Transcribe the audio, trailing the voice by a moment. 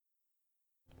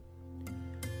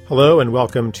Hello and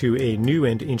welcome to A New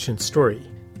and Ancient Story.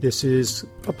 This is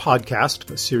a podcast,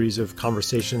 a series of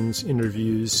conversations,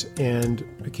 interviews, and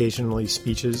occasionally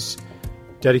speeches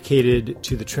dedicated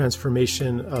to the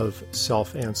transformation of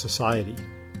self and society.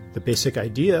 The basic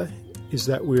idea is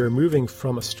that we are moving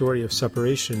from a story of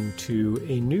separation to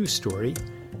a new story,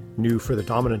 new for the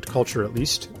dominant culture at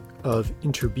least, of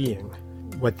interbeing.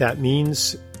 What that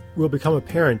means will become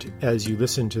apparent as you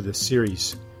listen to this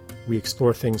series. We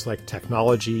explore things like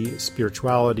technology,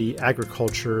 spirituality,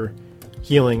 agriculture,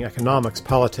 healing, economics,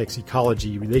 politics,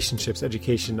 ecology, relationships,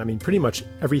 education. Pretty much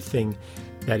everything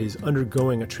that is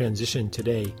undergoing a transition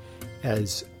today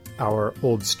as our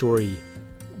old story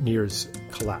nears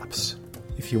collapse.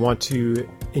 If you want to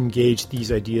engage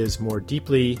these ideas more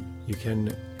deeply, you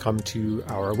can come to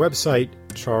our website,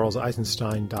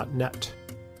 charleseisenstein.net.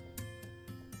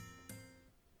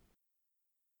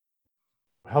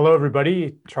 Hello,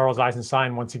 everybody. Charles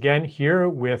Eisenstein once again here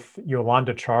with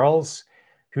Yolanda Charles,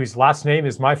 whose last name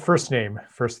is my first name,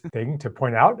 first thing to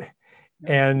point out.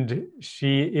 And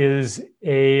she is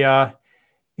a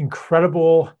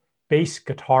incredible bass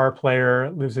guitar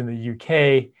player, lives in the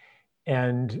UK.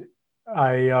 And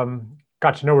I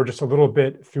got to know her just a little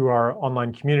bit through our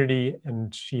online community,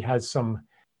 and she has some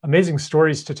amazing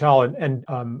stories to tell. And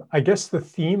I guess the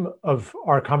theme of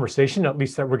our conversation, at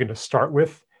least that we're going to start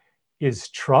with, is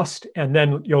trust. And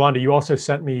then, Yolanda, you also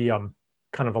sent me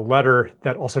kind of a letter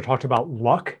that also talked about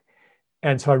luck.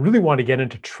 And so I really want to get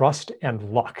into trust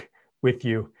and luck with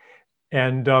you.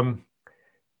 And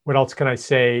what else can I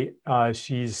say?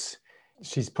 She's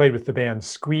played with the band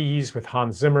Squeeze, with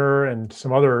Hans Zimmer, and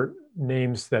some other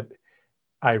names that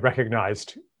I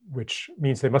recognized, which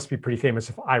means they must be pretty famous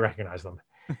if I recognize them.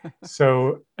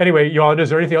 So anyway, Yolanda, is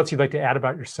there anything else you'd like to add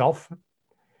about yourself?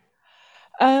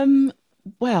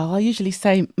 Well, I usually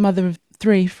say mother of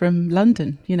three from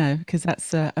London, because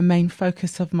that's a main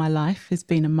focus of my life, is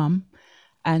being a mum.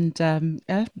 And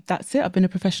yeah, that's it. I've been a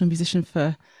professional musician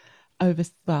for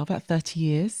about 30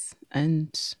 years.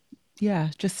 And yeah,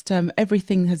 just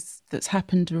everything that's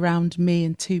happened around me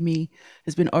and to me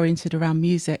has been oriented around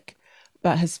music,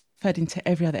 but has fed into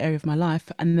every other area of my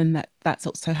life. And then that's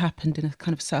also happened in a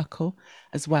kind of circle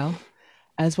as well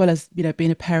as, being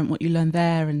a parent, what you learn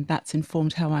there. And that's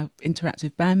informed how I interact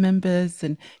with band members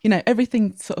and,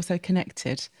 everything's sort of so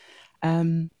connected.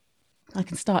 I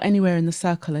can start anywhere in the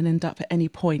circle and end up at any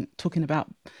point talking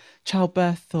about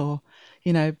childbirth or,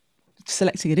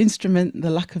 selecting an instrument,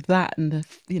 the luck of that and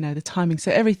the timing.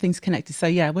 So everything's connected. So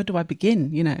yeah, where do I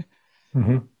begin?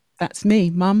 Mm-hmm. That's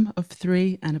me, mum of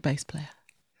three and a bass player.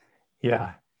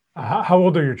 Yeah. How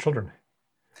old are your children?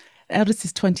 The eldest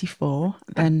is 24,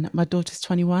 then my daughter's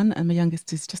 21, and my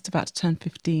youngest is just about to turn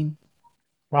 15.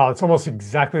 Wow, it's almost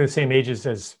exactly the same ages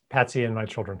as Patsy and my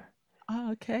children.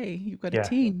 Oh, okay. You've got a Yeah.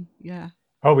 teen. Yeah.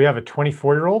 Oh, we have a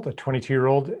 24-year-old, a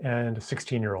 22-year-old, and a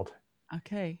 16-year-old.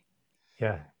 Okay.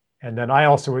 Yeah. And then I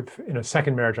also, in a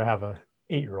second marriage, I have a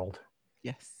 8-year-old.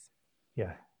 Yes.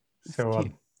 Yeah. That's So,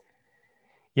 cute.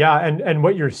 yeah. And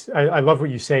I love what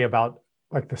you say about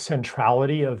like the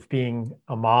centrality of being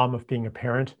a mom, of being a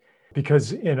parent,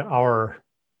 because in our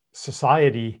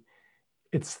society,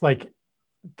 it's like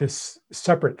this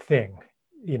separate thing,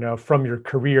 from your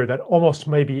career that almost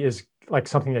maybe is like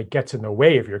something that gets in the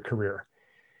way of your career.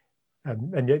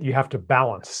 And yet you have to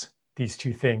balance these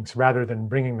two things rather than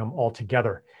bringing them all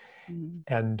together. Mm.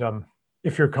 And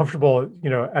if you're comfortable,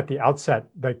 at the outset,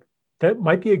 like that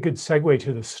might be a good segue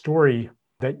to the story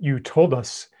that you told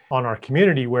us on our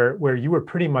community where you were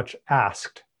pretty much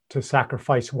asked to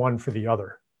sacrifice one for the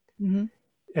other. Mm-hmm.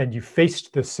 And you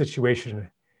faced this situation.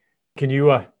 Can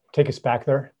you take us back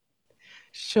there?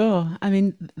 Sure.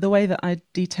 The way that I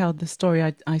detailed the story,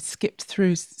 I skipped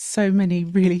through so many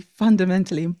really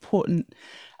fundamentally important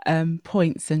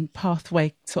points and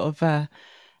pathway sort of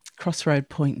crossroad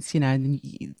points, and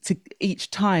to each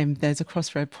time there's a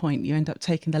crossroad point, you end up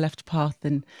taking the left path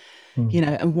and,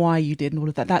 and why you did and all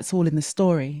of that. That's all in the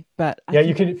story. But I Yeah, can,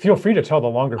 you can feel free to tell the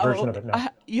longer version of it now.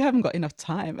 you haven't got enough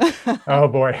time. Oh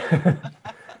boy.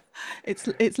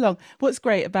 It's long. What's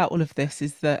great about all of this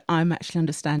is that I'm actually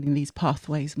understanding these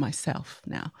pathways myself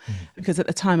now, because at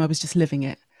the time I was just living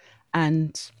it.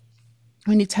 And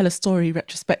when you tell a story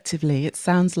retrospectively, it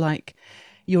sounds like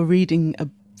you're reading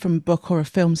from a book or a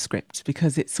film script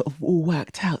because it's sort of all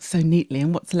worked out so neatly.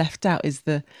 And what's left out is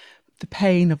the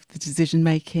pain of the decision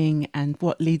making and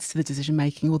what leads to the decision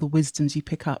making, all the wisdoms you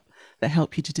pick up that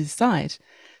help you to decide.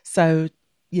 So,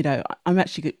 I'm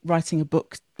actually writing a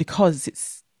book because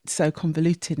it's so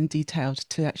convoluted and detailed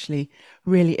to actually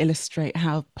really illustrate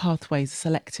how pathways are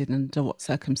selected and under what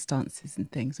circumstances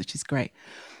and things, which is great.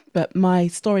 But my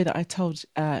story that I told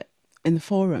in the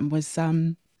forum was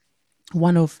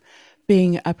one of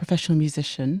being a professional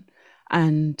musician,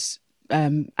 and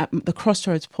at the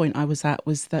crossroads point I was at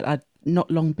was that I'd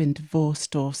not long been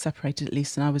divorced or separated at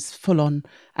least, and I was full on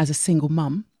as a single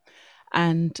mum.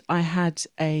 And I had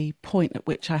a point at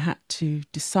which I had to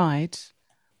decide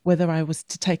whether I was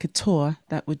to take a tour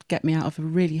that would get me out of a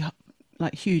really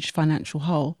like huge financial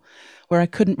hole where I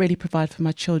couldn't really provide for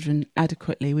my children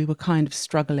adequately. We were kind of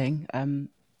struggling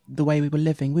the way we were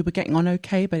living. We were getting on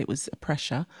okay, but it was a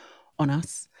pressure on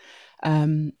us.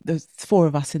 There's four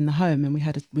of us in the home, and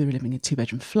we were living in a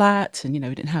 2-bedroom flat, and we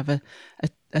didn't have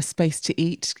a space to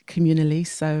eat communally.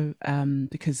 So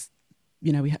because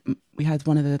we had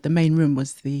one of the main room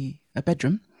was the a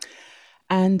bedroom,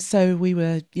 and so we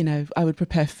were, I would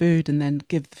prepare food and then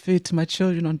give the food to my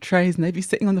children on trays, and they'd be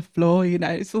sitting on the floor.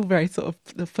 It's all very sort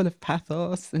of full of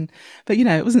pathos, but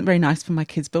it wasn't very nice for my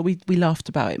kids. But we laughed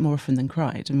about it more often than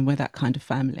cried. I mean, we're that kind of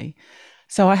family.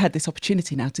 So I had this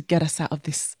opportunity now to get us out of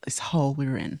this hole we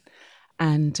were in,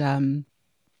 and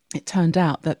it turned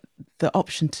out that the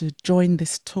option to join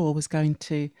this tour was going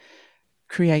to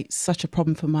create such a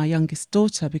problem for my youngest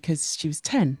daughter because she was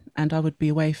 10 and I would be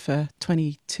away for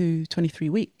 22, 23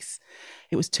 weeks.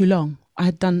 It was too long. I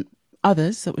had done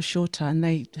others that were shorter, and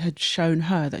they had shown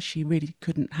her that she really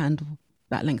couldn't handle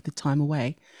that length of time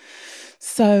away.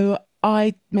 So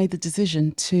I made the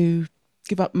decision to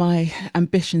give up my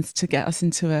ambitions to get us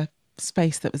into a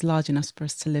space that was large enough for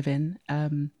us to live in,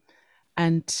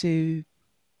 and to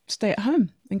stay at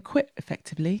home and quit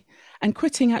effectively. And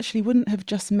quitting actually wouldn't have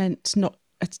just meant not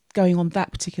going on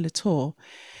that particular tour.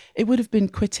 It would have been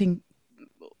quitting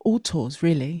all tours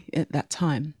really at that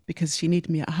time because she needed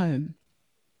me at home.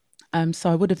 So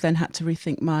I would have then had to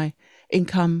rethink my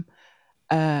income.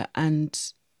 And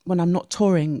when I'm not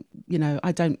touring,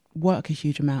 I don't work a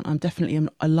huge amount. I'm definitely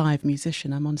a live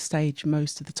musician. I'm on stage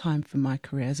most of the time for my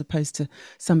career, as opposed to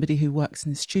somebody who works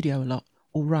in the studio a lot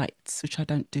or writes, which I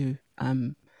don't do.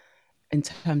 In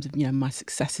terms of my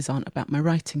successes aren't about my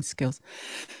writing skills.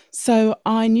 So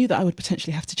I knew that I would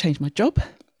potentially have to change my job.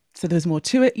 So there's more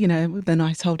to it, than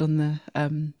I told on the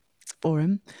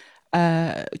forum.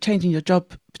 Changing your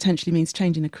job potentially means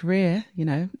changing a career,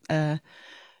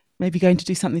 maybe going to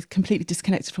do something completely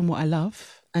disconnected from what I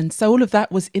love. And so all of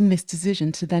that was in this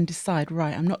decision to then decide,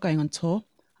 right, I'm not going on tour.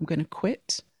 I'm going to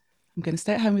quit. I'm going to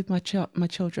stay at home with my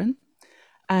children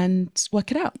and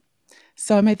work it out.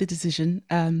 So I made the decision.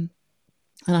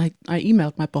 And I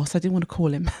emailed my boss. I didn't want to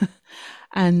call him.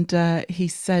 And he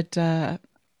said,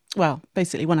 well,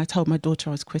 basically, when I told my daughter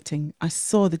I was quitting, I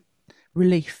saw the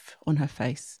relief on her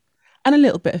face and a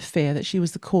little bit of fear that she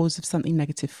was the cause of something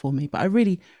negative for me. But I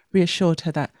really reassured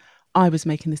her that I was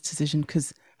making this decision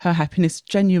because her happiness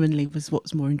genuinely was what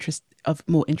was more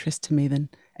interest to me than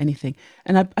anything.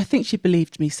 And I think she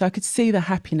believed me. So I could see the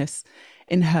happiness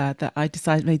in her that I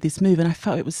decided made this move, and I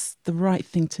felt it was the right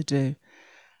thing to do.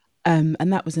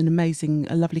 And that was a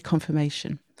lovely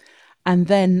confirmation. And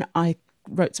then I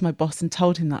wrote to my boss and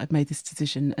told him that I'd made this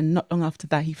decision. And not long after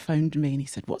that, he phoned me and he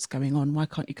said, "What's going on? Why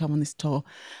can't you come on this tour?"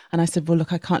 And I said, "Well,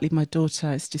 look, I can't leave my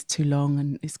daughter. It's just too long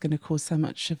and it's going to cause so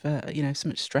much so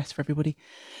much stress for everybody."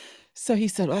 So he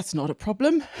said, "Well, that's not a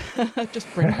problem.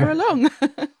 Just bring her along."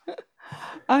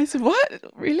 I said, "What?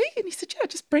 Really?" And he said, "Yeah,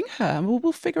 just bring her and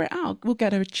we'll figure it out. We'll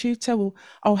get her a tutor.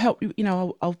 I'll help you.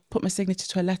 I'll put my signature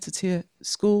to a letter to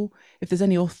school. If there's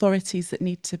any authorities that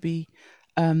need to be,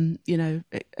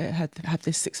 have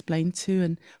this explained to,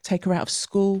 and take her out of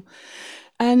school."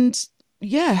 And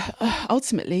yeah,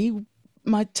 ultimately,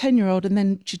 my 10-year-old, and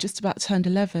then she just about turned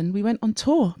 11, we went on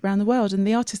tour around the world. And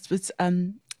the artist was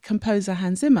composer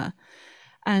Hans Zimmer.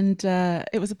 And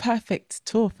it was a perfect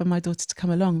tour for my daughter to come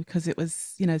along because it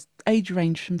was, age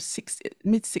range from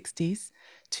mid 60s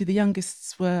to the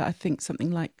youngest were, I think, something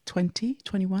like 20,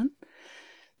 21.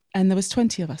 And there was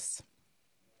 20 of us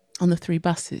on the 3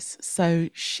 buses. So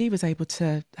she was able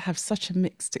to have such a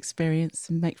mixed experience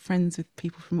and make friends with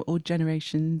people from all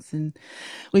generations. And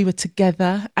we were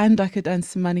together, and I could earn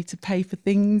some money to pay for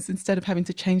things instead of having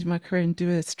to change my career and do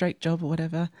a straight job or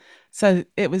whatever. So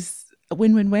it was a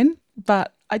win-win-win,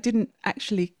 but I didn't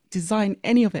actually design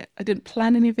any of it. I didn't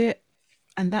plan any of it.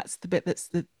 And that's the bit that's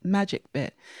the magic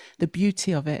bit. The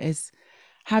beauty of it is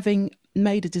having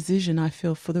made a decision, I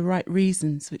feel, for the right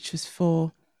reasons, which was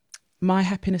for my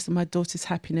happiness and my daughter's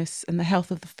happiness and the health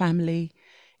of the family,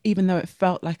 even though it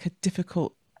felt like a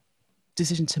difficult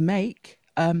decision to make.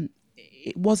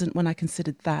 It wasn't when I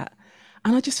considered that.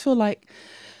 And I just feel like,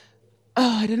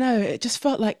 I don't know, it just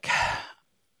felt like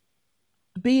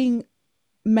being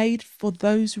made for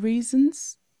those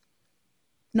reasons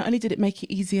not only did it make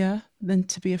it easier than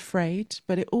to be afraid,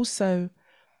 but it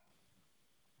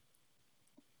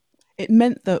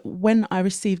meant that when I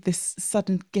received this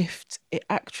sudden gift, it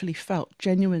actually felt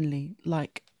genuinely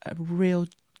like a real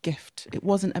gift. It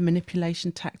wasn't a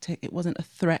manipulation tactic. It wasn't a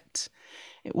threat.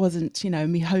 It wasn't,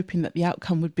 me hoping that the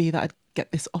outcome would be that I'd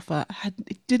get this offer.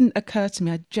 It didn't occur to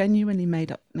me. I genuinely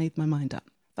made my mind up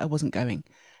that I wasn't going.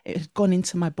 It had gone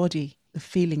into my body, the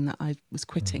feeling that I was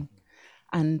quitting,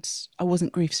 and I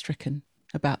wasn't grief stricken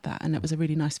about that. And it was a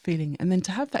really nice feeling. And then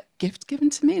to have that gift given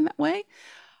to me in that way,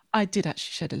 I did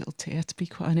actually shed a little tear, to be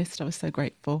quite honest. I was so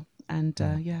grateful. And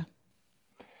Mm. yeah.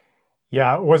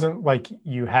 Yeah, it wasn't like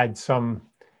you had some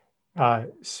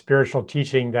spiritual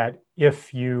teaching that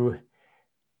if you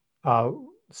uh,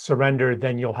 surrender,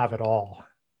 then you'll have it all.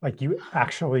 Like you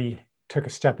actually took a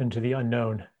step into the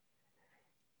unknown.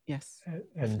 Yes,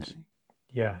 And definitely.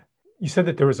 yeah, you said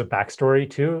that there was a backstory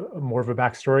too, more of a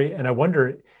backstory. And I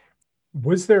wonder,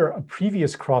 was there a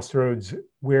previous crossroads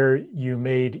where you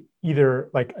made either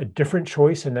like a different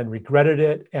choice and then regretted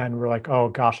it and were like, oh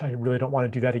gosh, I really don't want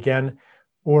to do that again?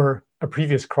 Or a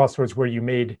previous crossroads where you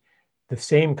made the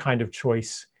same kind of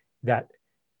choice that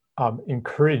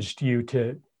encouraged you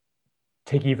to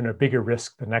take even a bigger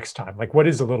risk the next time? Like, what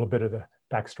is a little bit of the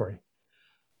backstory?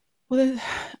 Well,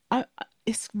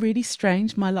 it's really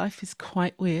strange. My life is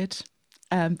quite weird.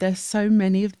 There's so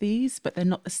many of these, but they're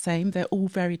not the same. They're all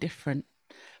very different.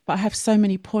 But I have so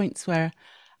many points where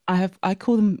I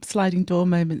call them sliding door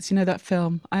moments. You know that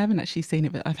film? I haven't actually seen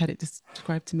it, but I've had it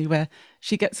described to me where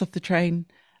she gets off the train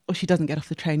or she doesn't get off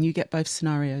the train. You get both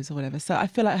scenarios or whatever. So I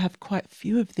feel like I have quite a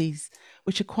few of these,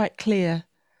 which are quite clear,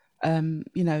 um,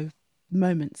 you know,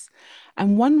 moments.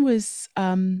 And one was,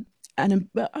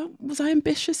 was I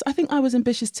ambitious? I think I was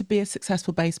ambitious to be a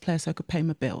successful bass player so I could pay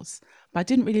my bills. But I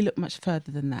didn't really look much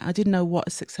further than that. I didn't know what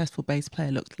a successful bass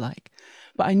player looked like.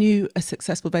 But I knew a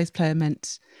successful bass player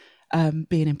meant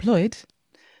being employed.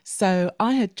 So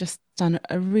I had just done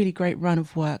a really great run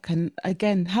of work. And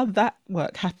again, how that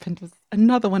work happened was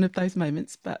another one of those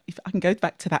moments. But if I can go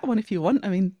back to that one if you want, I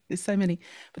mean, there's so many.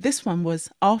 But this one was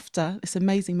after this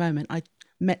amazing moment. I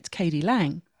met Katie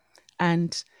Lang,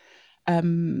 and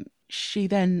she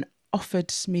then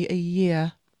offered me a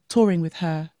year touring with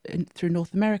her through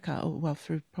North America, or well,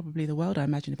 through probably the world, I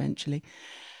imagine eventually.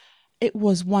 It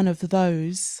was one of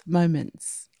those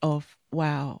moments of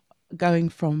wow, going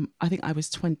from, I think I was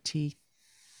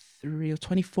 23 or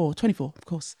 24, 24, of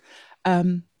course,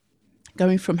 um,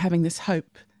 going from having this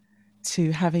hope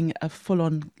to having a full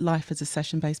on life as a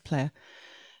session bass player.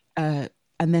 Uh,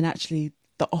 and then actually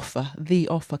the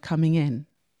offer coming in,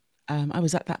 I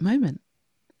was at that moment.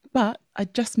 But I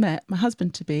just met my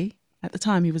husband to be, at the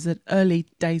time, he was an early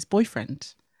days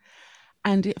boyfriend.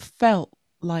 And it felt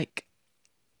like,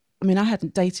 I mean, I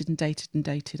hadn't dated and dated and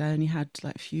dated. I only had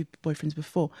like a few boyfriends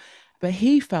before. But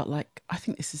he felt like, I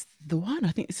think this is the one.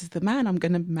 I think this is the man I'm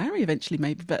going to marry eventually,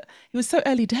 maybe. But it was so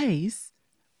early days.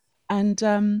 And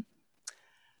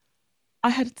I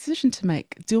had a decision to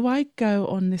make. Do I go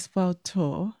on this world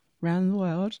tour around the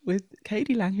world with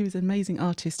Katie Lang, who's an amazing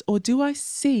artist, or do I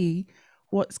see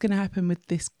what's going to happen with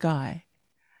this guy?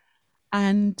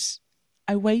 And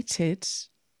I waited.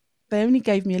 They only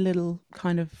gave me a little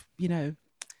kind of,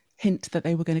 hint that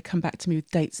they were going to come back to me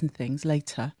with dates and things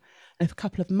later. And a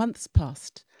couple of months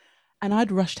passed, and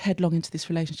I'd rushed headlong into this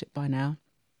relationship by now.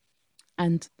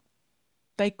 And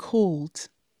they called,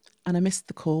 and I missed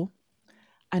the call,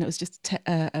 and it was just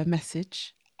a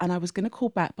message. And I was going to call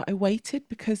back, but I waited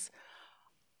because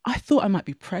I thought I might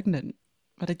be pregnant,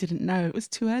 but I didn't know. It was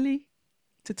too early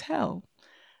to tell.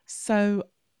 So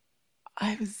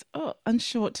I was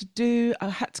unsure what to do. I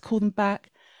had to call them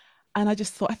back. And I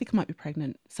just thought, I think I might be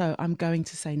pregnant. So I'm going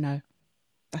to say no.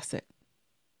 That's it.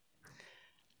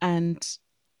 And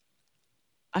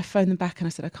I phoned them back and I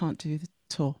said, I can't do the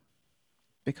tour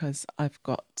because I've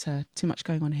got too much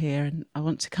going on here and I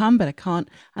want to come, but I can't.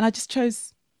 And I just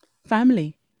chose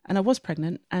family. And I was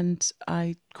pregnant and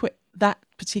I quit that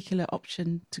particular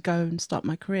option to go and start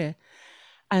my career.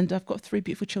 And I've got three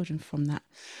beautiful children from that.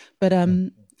 But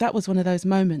that was one of those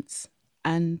moments.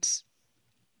 And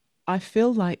I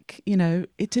feel like,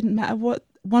 it didn't matter what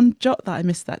one jot that I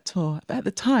missed that tour. But at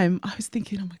the time, I was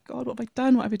thinking, oh my God, what have I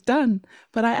done? What have I done?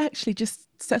 But I actually just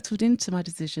settled into my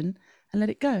decision and let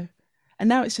it go. And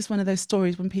now it's just one of those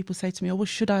stories when people say to me, oh, well,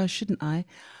 should I or shouldn't I?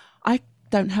 I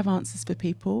don't have answers for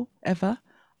people ever.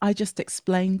 I just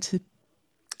explain to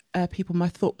people my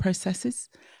thought processes,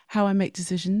 how I make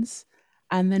decisions.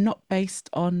 And they're not based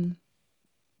on,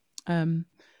 um,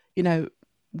 you know,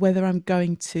 whether I'm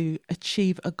going to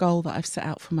achieve a goal that I've set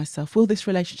out for myself. Will this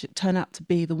relationship turn out to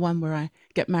be the one where I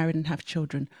get married and have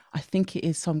children? I think it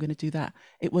is, so I'm going to do that.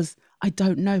 It was, I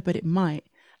don't know, but it might.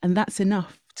 And that's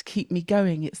enough to keep me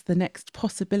going. It's the next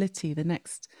possibility, the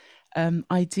next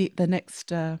idea,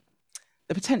 the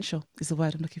potential is the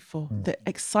word I'm looking for, the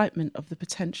excitement of the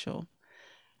potential.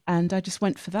 And I just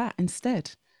went for that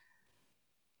instead.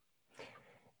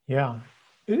 Yeah.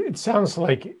 It sounds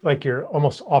like you're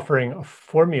almost offering a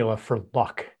formula for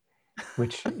luck,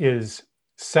 which is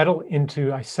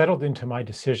I settled into my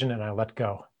decision and I let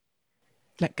go.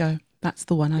 Let go. That's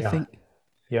the one, I Yeah. think.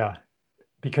 Yeah.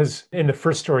 Because in the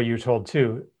first story you told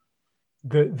too,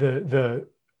 the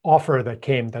offer that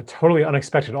came, that totally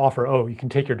unexpected offer, oh, you can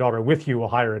take your daughter with you, we'll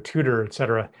hire a tutor,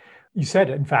 etc. You said,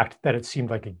 in fact, that it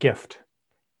seemed like a gift.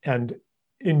 And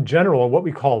in general, what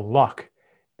we call luck,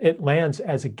 it lands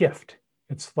as a gift.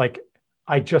 It's like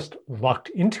I just lucked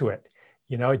into it.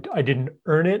 I didn't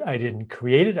earn it. I didn't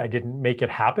create it. I didn't make it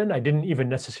happen. I didn't even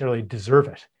necessarily deserve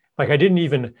it. Like I didn't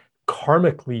even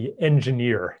karmically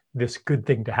engineer this good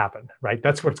thing to happen, right?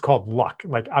 That's what it's called, luck.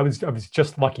 Like I was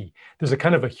just lucky. There's a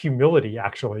kind of a humility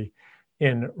actually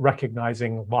in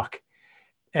recognizing luck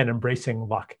and embracing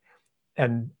luck.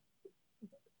 And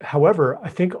however, I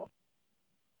think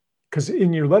because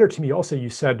in your letter to me also you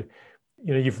said,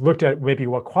 you've looked at maybe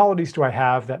what qualities do I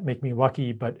have that make me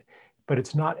lucky, but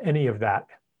it's not any of that.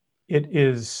 It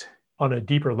is on a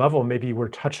deeper level. Maybe we're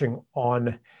touching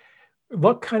on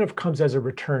luck kind of comes as a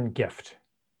return gift,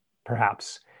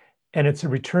 perhaps. And it's a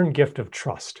return gift of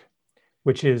trust,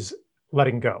 which is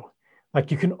letting go. Like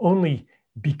you can only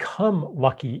become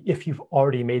lucky if you've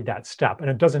already made that step. And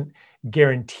it doesn't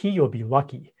guarantee you'll be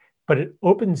lucky, but it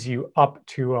opens you up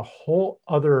to a whole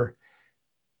other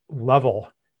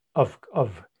level of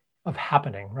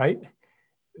happening, right?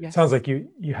 It sounds Yes. like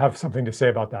you have something to say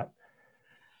about that.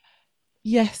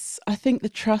 Yes, I think the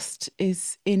trust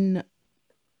is in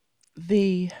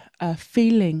the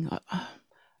feeling.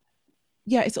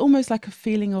 Yeah, it's almost like a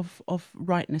feeling of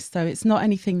rightness. So it's not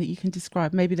anything that you can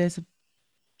describe. Maybe there's a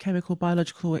chemical,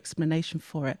 biological explanation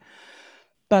for it.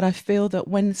 But I feel that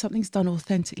when something's done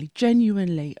authentically,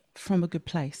 genuinely from a good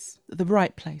place, the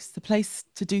right place, the place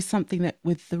to do something that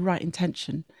with the right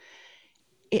intention,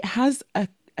 it has a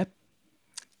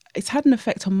it's had an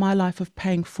effect on my life of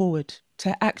paying forward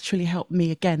to actually help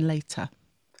me again later.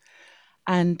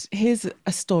 And here's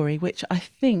a story which I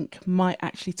think might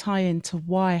actually tie into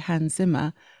why Hans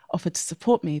Zimmer offered to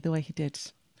support me the way he did.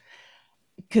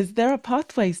 Because there are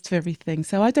pathways to everything.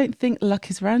 So I don't think luck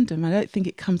is random. I don't think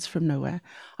it comes from nowhere.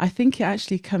 I think it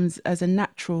actually comes as a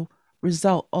natural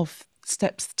result of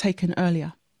steps taken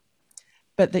earlier,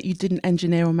 but that you didn't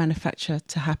engineer or manufacture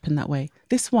to happen that way.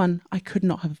 This one I could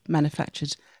not have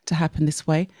manufactured to happen this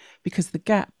way because the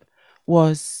gap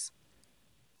was,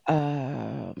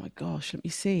 oh my gosh, let me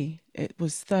see. It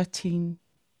was 13,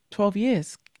 12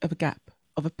 years of a gap,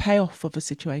 of a payoff of a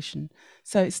situation.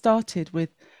 So it started with,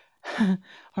 all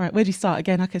right, where do you start?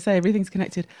 Again, like I say, everything's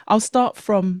connected. I'll start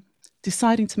from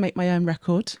deciding to make my own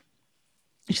record,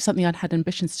 which is something I'd had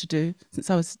ambitions to do since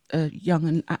I was young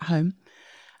and at home.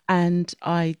 And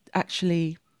I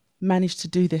actually managed to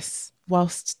do this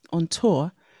whilst on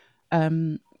tour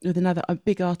with another a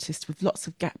big artist with lots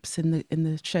of gaps in the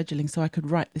scheduling, so I could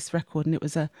write this record, and it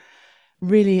was a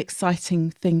really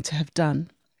exciting thing to have done.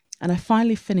 And I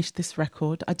finally finished this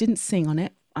record. I didn't sing on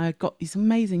it. I got these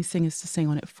amazing singers to sing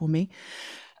on it for me.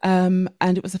 And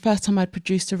it was the first time I'd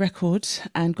produced a record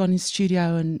and gone in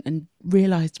studio and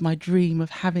realized my dream of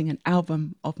having an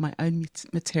album of my own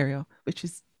material, which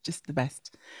is just the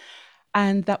best.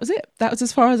 And that was it. That was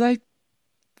as far as I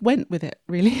went with it,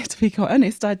 really, to be quite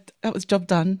honest. That was job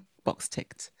done, box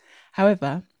ticked.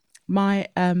 However, my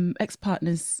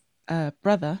ex-partner's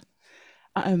brother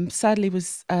sadly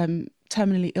was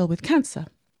terminally ill with cancer.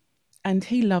 And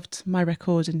he loved my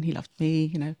record and he loved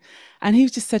me. And he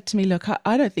just said to me, look,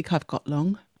 I don't think I've got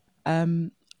long.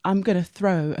 I'm going to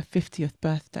throw a 50th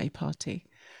birthday party.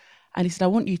 And he said, I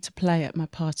want you to play at my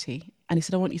party. And he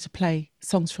said, I want you to play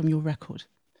songs from your record.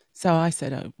 So I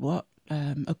said, oh, what?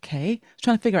 Okay. I was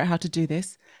trying to figure out how to do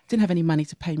this. Didn't have any money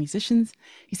to pay musicians.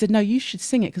 He said, no, you should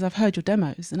sing it because I've heard your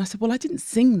demos. And I said, well, I didn't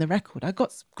sing the record. I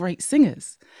got great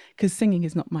singers because singing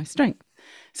is not my strength.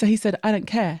 So he said, I don't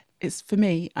care. It's for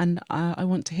me and I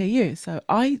want to hear you. So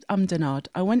I ummed and ahed.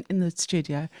 I went in the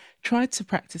studio, tried to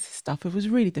practice this stuff. It was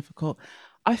really difficult.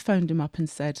 I phoned him up and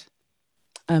said,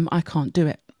 I can't do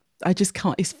it. I just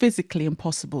can't. It's physically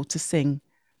impossible to sing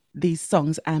these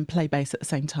songs and play bass at the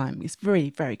same time. It's very,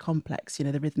 very complex,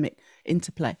 the rhythmic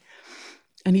interplay.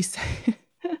 And he said,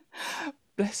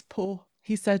 bless Paul,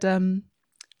 he said,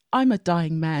 I'm a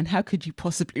dying man. How could you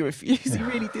possibly refuse? He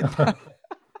really did that.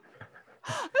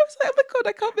 I was like, oh my God,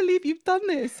 I can't believe you've done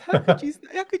this. How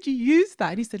could you use that?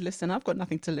 And he said, listen, I've got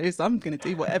nothing to lose. I'm going to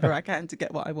do whatever I can to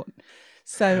get what I want.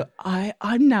 So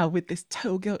I'm now with this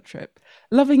total guilt trip,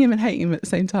 loving him and hating him at the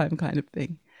same time kind of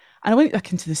thing. And I went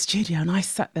back into the studio and I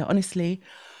sat there. Honestly,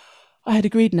 I had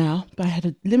agreed now, but I had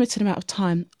a limited amount of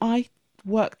time. I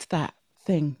worked that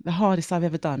thing, the hardest I've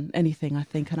ever done, anything, I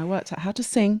think. And I worked out how to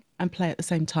sing and play at the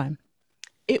same time.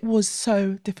 It was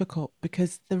so difficult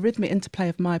because the rhythmic interplay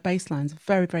of my bass lines are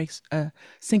very, very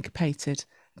syncopated,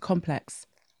 complex.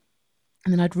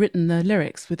 And then I'd written the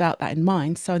lyrics without that in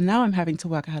mind. So now I'm having to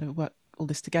work out how to work all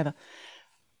this together.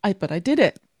 But I did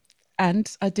it.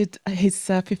 And I did his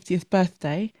 50th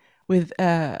birthday with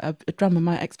a drummer,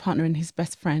 my ex-partner and his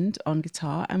best friend on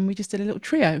guitar. And we just did a little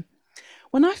trio.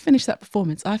 When I finished that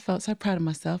performance, I felt so proud of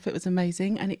myself. It was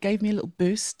amazing. And it gave me a little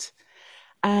boost.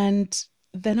 And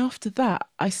then after that,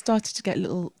 I started to get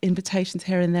little invitations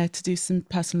here and there to do some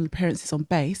personal appearances on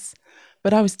bass.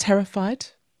 But I was terrified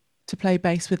to play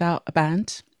bass without a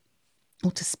band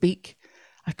or to speak.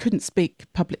 I couldn't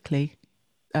speak publicly,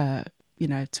 uh,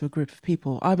 to a group of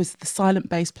people. I was the silent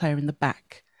bass player in the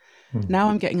back. Hmm. Now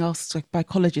I'm getting asked by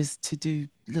colleges to do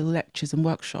little lectures and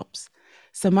workshops.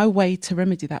 So my way to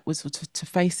remedy that was to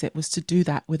face it was to do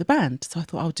that with a band. So I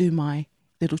thought I'll do my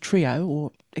little trio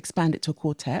or expand it to a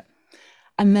quartet.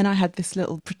 And then I had this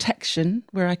little protection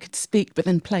where I could speak, but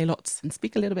then play lots and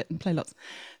speak a little bit and play lots.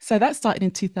 So that started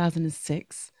in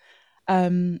 2006.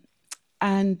 And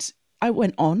I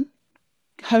went on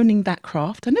honing that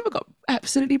craft. I never got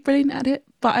absolutely brilliant at it,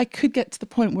 but I could get to the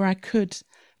point where I could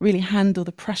really handle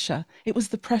the pressure. It was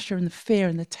the pressure and the fear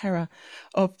and the terror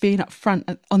of being up front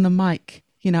on the mic.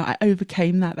 I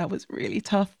overcame that. That was really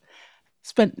tough.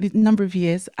 Spent a number of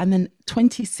years. And then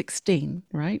 2016,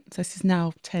 right? So this is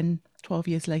now 10, 12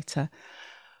 years later.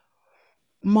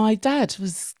 My dad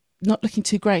was not looking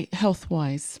too great health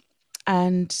wise.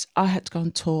 And I had to go on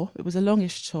tour. It was a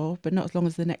longish tour, but not as long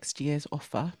as the next year's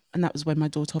offer. And that was when my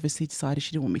daughter obviously decided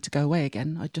she didn't want me to go away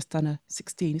again. I'd just done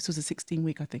this was a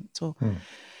 16-week, I think, tour. Hmm.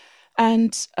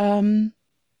 And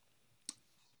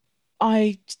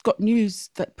I got news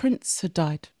that Prince had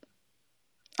died,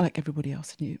 like everybody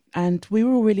else knew. And we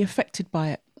were all really affected by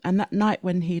it. And that night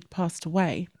when he'd passed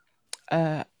away,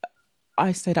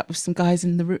 I stayed up with some guys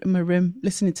in my room,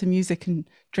 listening to music and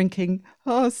drinking,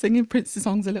 singing Prince's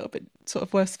songs a little bit sort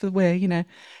of worse for the wear.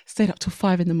 Stayed up till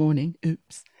 5 a.m.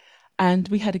 Oops. And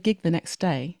we had a gig the next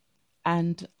day.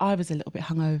 And I was a little bit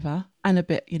hungover and a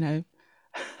bit,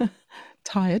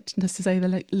 tired, just to say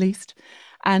the least.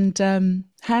 And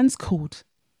Hans called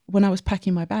when I was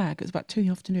packing my bag. It was about 2 in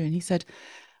the afternoon. He said,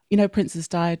 Prince has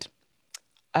died.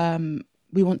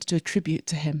 We want to do a tribute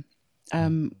to him.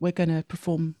 We're going to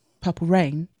perform Purple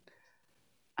Rain.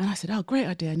 And I said, oh, great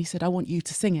idea. And he said, I want you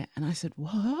to sing it. And I said,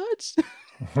 what?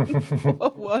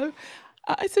 What?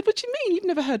 I said, what do you mean? You've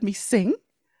never heard me sing?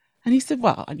 And he said,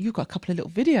 well, you've got a couple of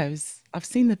little videos. I've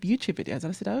seen the YouTube videos. And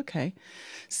I said, oh, okay.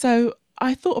 So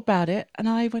I thought about it and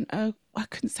I went, oh, I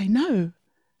couldn't say no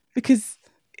because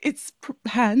it's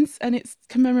Hans and it's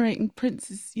commemorating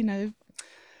Prince's,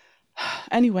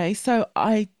 Anyway, so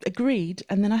I agreed,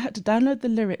 and then I had to download the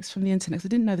lyrics from the internet because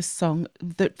I didn't know the song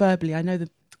that verbally. I know the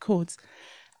chords,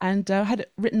 and I had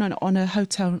it written on a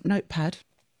hotel notepad.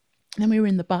 And then we were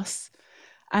in the bus,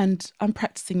 and I'm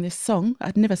practicing this song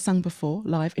I'd never sung before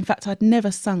live. In fact, I'd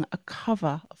never sung a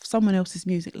cover of someone else's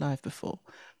music live before,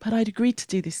 but I'd agreed to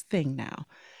do this thing now.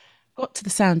 Got to the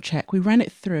sound check, we ran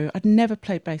it through. I'd never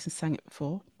played bass and sang it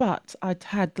before, but I'd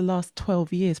had the last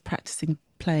 12 years practicing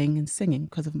playing and singing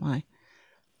because of my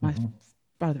Mm-hmm.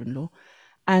 brother-in-law,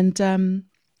 and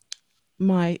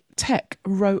my tech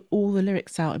wrote all the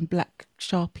lyrics out in black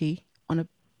Sharpie on a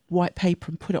white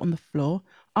paper and put it on the floor.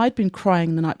 I'd been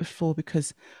crying the night before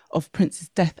because of Prince's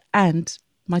death and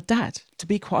my dad. To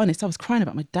be quite honest, I was crying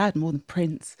about my dad more than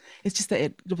Prince. It's just that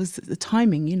it was the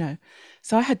timing.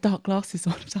 So I had dark glasses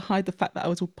on to hide the fact that I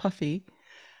was all puffy.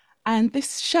 And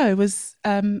this show was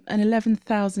an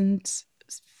 11,000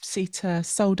 seater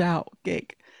sold out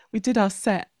gig. We did our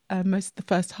set most of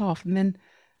the first half, and then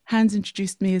Hans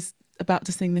introduced me as about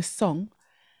to sing this song.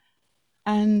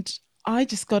 And I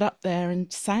just got up there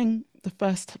and sang the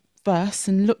first verse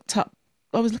and looked up.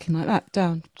 I was looking like that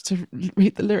down to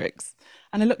read the lyrics.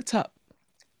 And I looked up,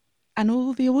 and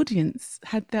all the audience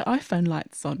had their iPhone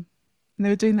lights on. And they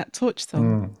were doing that torch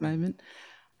song Mm. moment.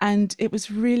 And it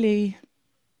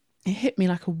hit me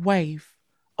like a wave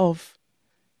of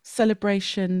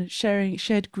celebration,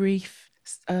 shared grief,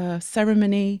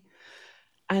 ceremony.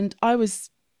 And I was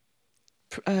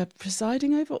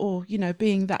presiding over, or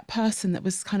being that person that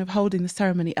was kind of holding the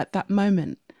ceremony at that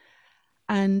moment.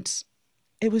 And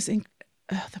it was the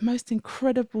most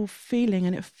incredible feeling,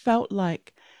 and it felt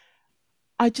like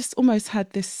I just almost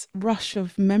had this rush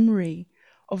of memory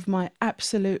of my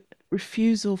absolute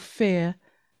refusal, fear,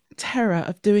 terror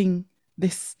of developing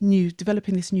this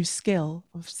new skill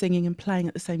of singing and playing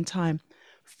at the same time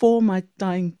for my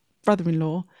dying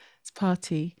brother-in-law's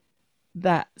party,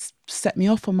 that set me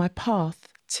off on my path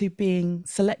to being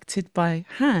selected by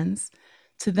Hans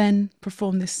to then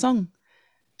perform this song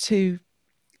to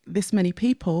this many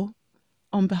people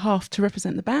on behalf to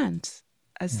represent the band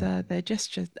as their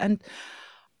gesture. And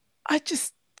I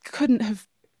just couldn't have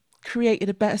created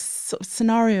a better sort of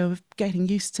scenario of getting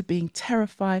used to being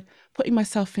terrified, putting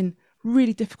myself in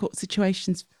really difficult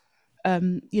situations,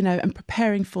 and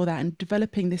preparing for that and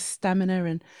developing this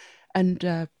stamina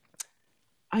and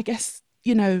I guess,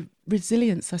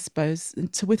 resilience, I suppose,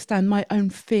 and to withstand my own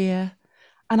fear.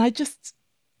 And I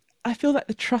feel like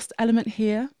the trust element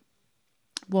here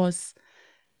was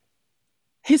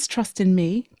his trust in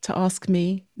me to ask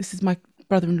me, this is my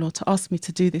brother-in-law, to ask me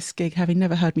to do this gig, having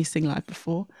never heard me sing live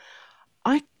before.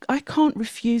 I can't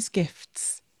refuse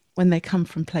gifts when they come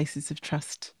from places of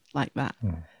trust like that.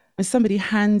 Mm. When somebody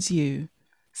hands you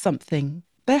something,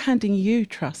 they're handing you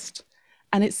trust,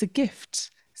 and it's a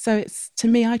gift. So it's, to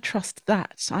me, I trust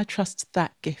that. I trust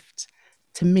that gift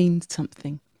to mean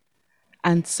something.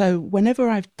 And so whenever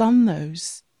I've done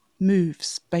those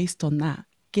moves based on that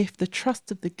gift, the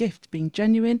trust of the gift being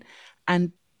genuine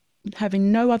and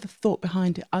having no other thought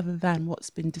behind it other than what's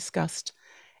been discussed,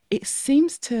 it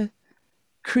seems to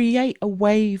create a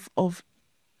wave of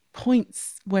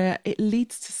points where it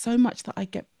leads to so much that I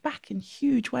get back in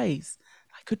huge ways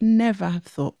I could never have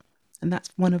thought. And that's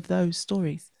one of those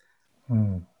stories.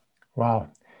 Mm. Wow.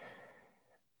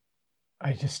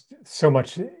 So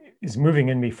much is moving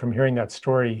in me from hearing that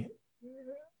story.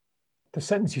 The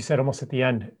sentence you said almost at the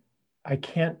end, I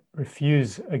can't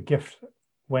refuse a gift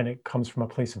when it comes from a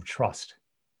place of trust.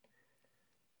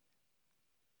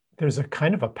 There's a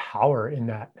kind of a power in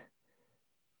that,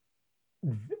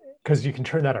 because you can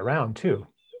turn that around too.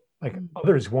 Like,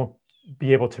 others won't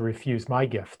be able to refuse my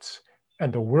gifts,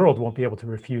 and the world won't be able to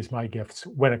refuse my gifts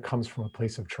when it comes from a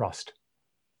place of trust.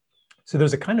 So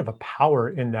there's a kind of a power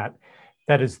in that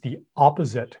that is the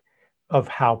opposite of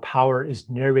how power is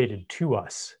narrated to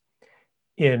us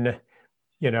in,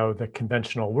 the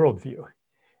conventional worldview,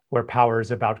 where power is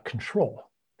about control,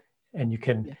 and you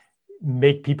can Yes.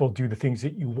 make people do the things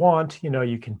that you want.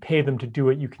 You can pay them to do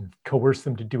it, you can coerce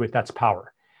them to do it. That's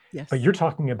power. But Yes. you're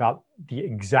talking about the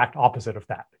exact opposite of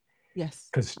that, Yes,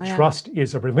 because I am. trust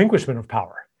is a relinquishment of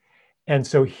power. And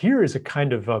so here is a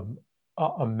kind of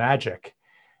a magic.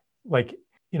 Like,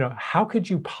 how could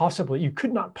you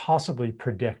could not possibly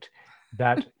predict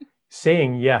that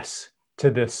saying yes to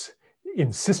this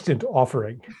insistent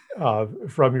offering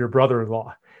from your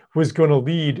brother-in-law was going to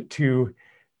lead to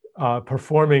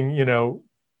performing,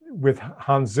 with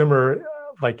Hans Zimmer,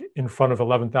 like in front of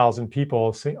 11,000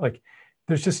 people. Like,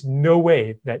 there's just no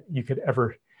way that you could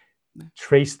ever No.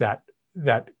 trace that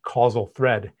causal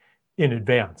thread in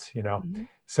advance. Mhm.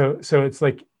 So it's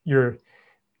like you're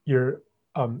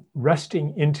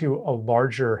resting into a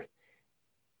larger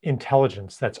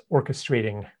intelligence that's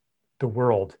orchestrating the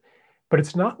world, but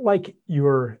it's not like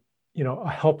you're a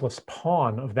helpless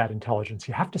pawn of that intelligence.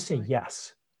 You have to say Right.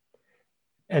 yes.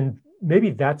 And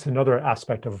maybe that's another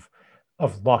aspect of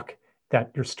luck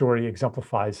that your story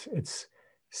exemplifies. It's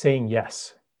saying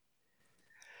yes.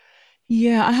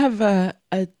 Yeah, I have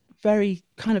a very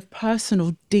kind of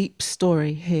personal, deep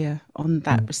story here on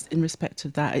that, Mm. in respect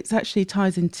of that. It actually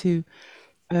ties into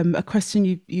a question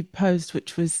you posed,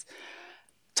 which was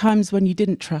times when you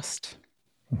didn't trust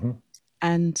Mm-hmm.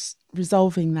 and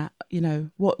resolving that.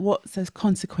 What's the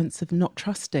consequence of not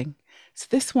trusting? So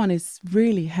this one is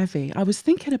really heavy. I was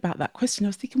thinking about that question. I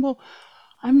was thinking, well,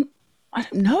 I'm. I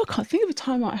don't know. I can't think of a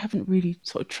time I haven't really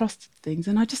sort of trusted things,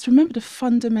 and I just remembered a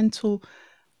fundamental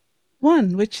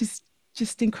one, which is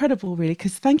just incredible, really.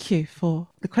 Because thank you for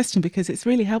the question, because it's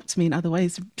really helped me in other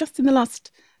ways just in the last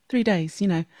 3 days,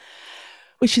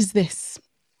 which is this.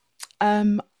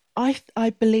 Um, I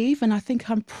believe, and I think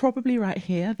I'm probably right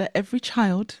here, that every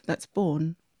child that's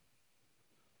born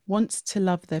wants to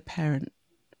love their parent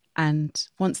and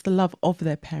wants the love of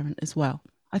their parent as well.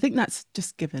 I think that's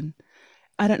just given.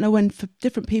 I don't know when, for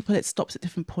different people, it stops at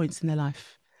different points in their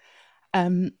life.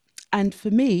 Um, and for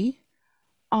me,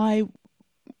 I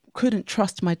couldn't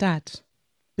trust my dad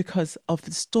because of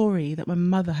the story that my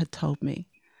mother had told me.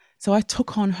 So I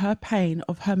took on her pain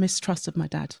of her mistrust of my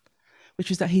dad, which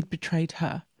was that he'd betrayed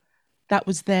her. That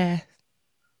was there.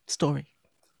 story.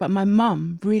 But my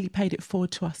mum really paid it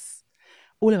forward to us,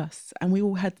 all of us. And we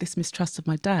all had this mistrust of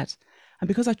my dad. And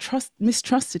because I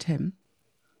mistrusted him,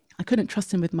 I couldn't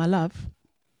trust him with my love.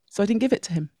 So I didn't give it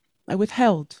to him. I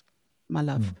withheld my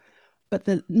love. Mm. But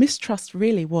the mistrust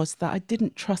really was that I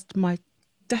didn't trust my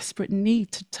desperate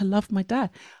need to love my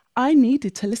dad. I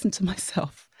needed to listen to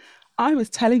myself. I was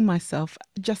telling myself,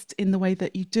 just in the way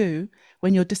that you do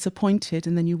when you're disappointed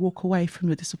and then you walk away from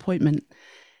your disappointment,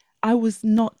 I was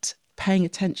not paying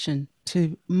attention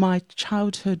to my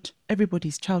childhood,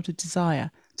 everybody's childhood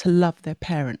desire to love their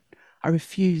parent. I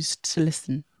refused to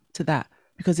listen to that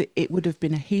because it would have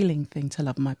been a healing thing to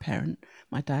love my parent,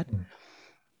 my dad. Mm.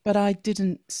 But I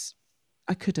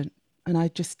couldn't. And I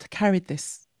just carried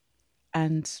this,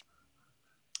 and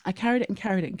I carried it and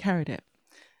carried it and carried it.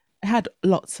 I had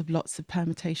lots of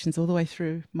permutations all the way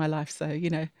through my life. So,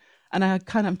 and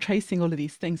I'm tracing all of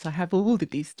these things. I have all of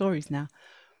these stories now.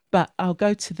 But I'll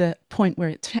go to the point where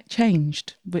it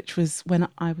changed, which was when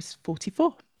I was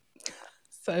 44.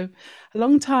 So a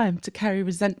long time to carry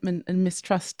resentment and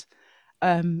mistrust.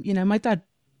 My dad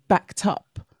backed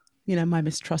up, my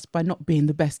mistrust by not being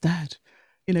the best dad.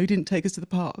 He didn't take us to the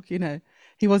park.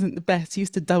 He wasn't the best. He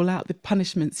used to dole out the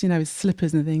punishments, his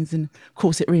slippers and things. And of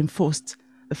course, it reinforced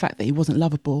the fact that he wasn't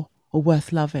lovable or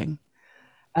worth loving.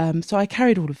 So I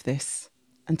carried all of this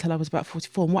until I was about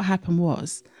 44. And what happened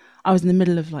was I was in the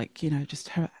middle of just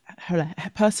her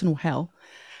personal hell.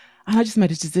 And I just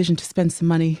made a decision to spend some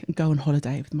money and go on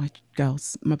holiday with my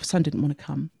girls. My son didn't want to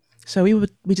come. So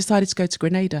we decided to go to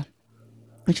Grenada,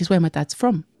 which is where my dad's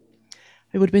from.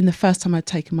 It would have been the first time I'd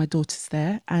taken my daughters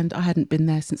there, and I hadn't been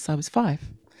there since I was 5.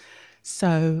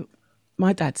 So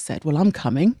my dad said, well, I'm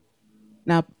coming.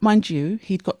 Now, mind you,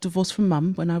 he'd got divorced from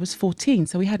mum when I was 14,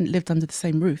 so we hadn't lived under the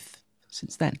same roof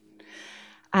since then.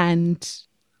 And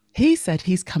he said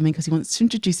he's coming because he wants to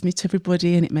introduce me to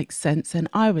everybody and it makes sense. And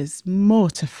I was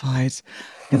mortified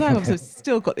because I also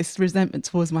still got this resentment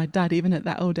towards my dad, even at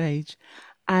that old age.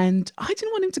 And I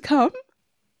didn't want him to come,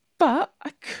 but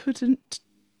I couldn't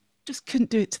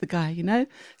do it to the guy.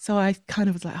 So I kind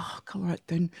of was like, oh, all right,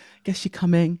 then guess you're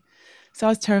coming. So I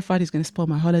was terrified he was going to spoil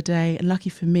my holiday. And lucky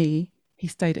for me, he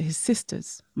stayed at his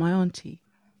sister's, my auntie.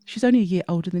 She's only a year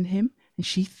older than him, and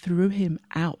she threw him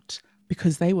out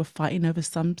because they were fighting over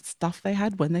some stuff they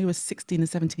had when they were 16 and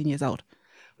 17 years old,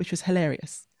 which was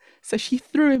hilarious. So she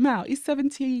threw him out. He's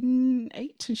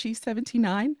 78 and she's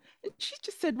 79. And she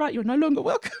just said, right, you're no longer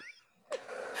welcome.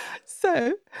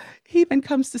 So he then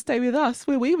comes to stay with us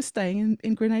where we were staying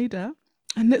in Grenada.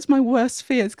 And that's my worst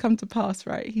fears come to pass,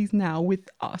 right? He's now with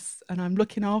us and I'm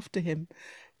looking after him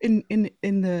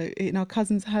in our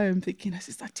cousin's home, thinking,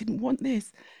 I didn't want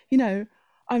this.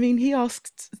 He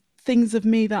asked things of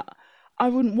me that I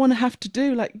wouldn't want to have to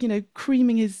do, like,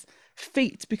 creaming his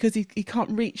feet because he can't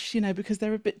reach, because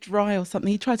they're a bit dry or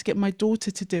something. He tried to get my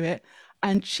daughter to do it.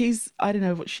 And she's, I don't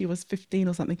know what she was, 15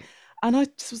 or something. And I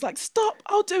just was like, stop,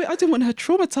 I'll do it. I didn't want her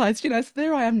traumatized, So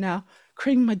there I am now,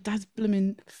 creaming my dad's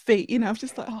blooming feet. I was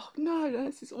just like, oh no,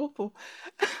 this is awful.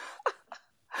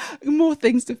 More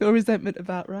things to feel resentment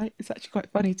about, right? It's actually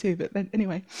quite funny too. But then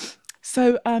anyway,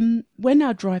 so we're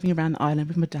now driving around the island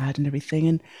with my dad and everything.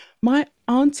 And my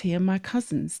auntie and my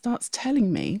cousin starts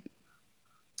telling me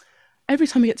every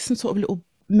time we get to some sort of little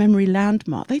memory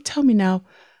landmark, they tell me now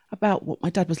about what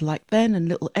my dad was like then and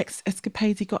little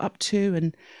escapades he got up to.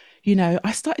 And,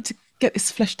 I started to get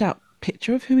this fleshed out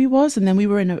picture of who he was. And then we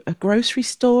were in a grocery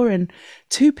store and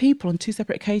 2 people on 2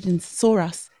 separate occasions saw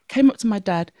us, came up to my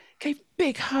dad, gave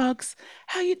big hugs.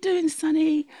 How you doing,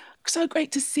 Sonny? So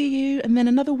great to see you. And then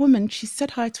another woman, she said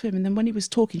hi to him. And then when he was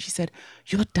talking, she said,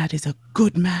 your dad is a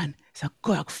good man. He's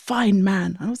a fine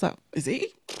man. And I was like, is he?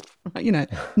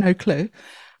 No clue.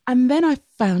 And then I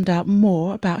found out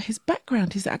more about his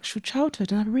background, his actual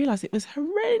childhood. And I realized it was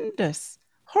horrendous,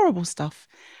 horrible stuff.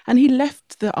 And he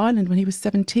left the island when he was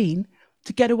 17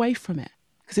 to get away from it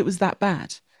because it was that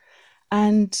bad.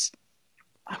 And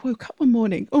I woke up one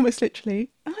morning, almost literally,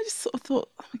 and I just sort of thought,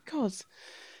 oh my God,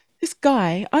 this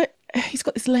guy, he's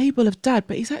got this label of dad,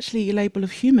 but he's actually a label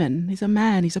of human. He's a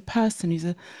man, he's a person,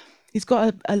 he's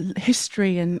got a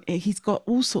history, and he's got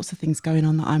all sorts of things going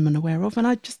on that I'm unaware of. And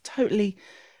I just totally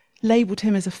labeled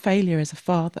him as a failure as a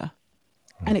father.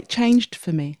 And it changed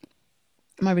for me,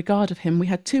 my regard of him. We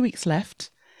had 2 weeks left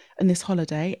in this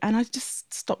holiday, and I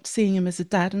just stopped seeing him as a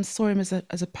dad and saw him as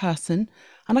a person.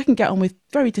 And I can get on with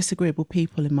very disagreeable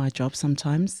people in my job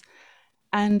sometimes.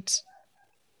 And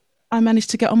I managed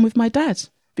to get on with my dad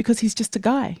because he's just a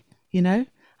guy,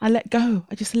 I let go.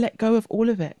 I just let go of all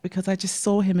of it because I just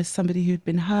saw him as somebody who'd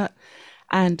been hurt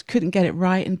and couldn't get it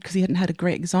right, and because he hadn't had a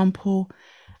great example.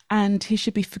 and he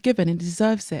should be forgiven and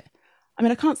deserves it. I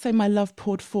mean, I can't say my love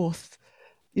poured forth,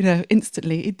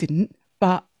 instantly. It didn't,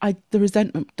 but the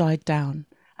resentment died down.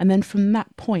 And then from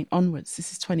that point onwards,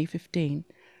 this is 2015,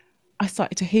 I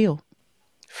started to heal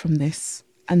from this.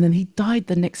 And then he died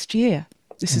the next year.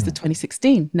 This is the Mm.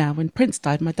 2016 now, when Prince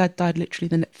died. My dad died literally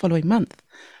the following month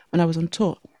when I was on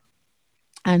tour.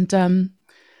 And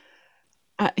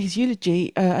at his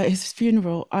eulogy, at his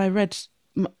funeral, I read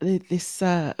this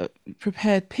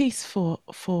prepared piece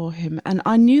for him, and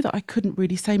I knew that I couldn't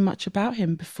really say much about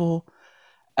him before,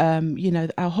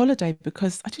 our holiday,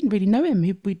 because I didn't really know him.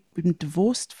 We'd been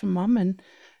divorced from mum, and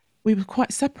we were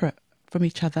quite separate from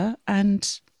each other.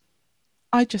 And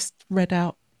I just read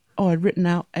out, or I'd written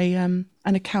out an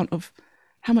account of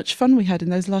how much fun we had in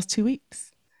those last 2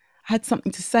 weeks. I had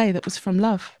something to say that was from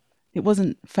love. It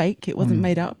wasn't fake. It wasn't Mm.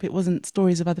 made up. It wasn't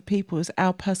stories of other people. It was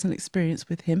our personal experience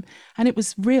with him. And it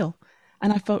was real.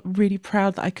 And I felt really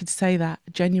proud that I could say that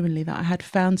genuinely, that I had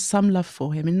found some love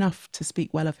for him, enough to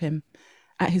speak well of him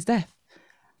at his death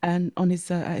and on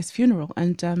his at his funeral.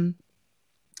 And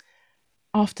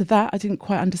after that, I didn't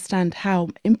quite understand how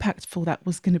impactful that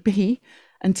was going to be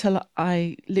until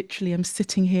I literally am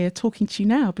sitting here talking to you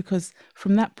now, because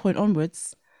from that point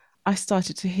onwards, I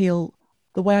started to heal.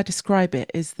 The way I describe it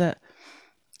is that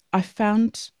I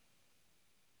found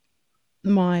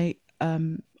my,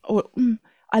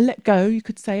 I let go, you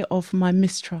could say, of my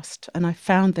mistrust. And I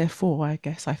found, therefore, I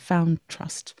guess, I found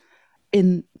trust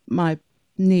in my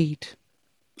need.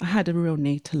 I had a real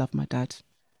need to love my dad,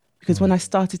 because when Mm. I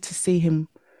started to see him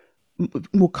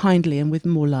more kindly and with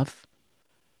more love,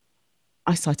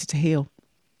 I started to heal.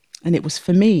 And it was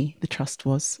for me, the trust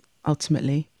was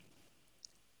ultimately.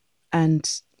 And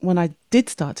when I did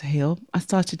start to heal,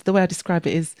 the way I describe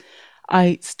it is,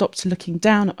 I stopped looking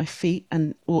down at my feet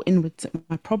and or inwards at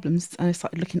my problems, and I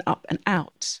started looking up and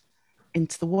out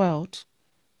into the world.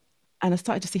 And I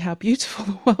started to see how beautiful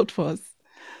the world was.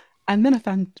 And then I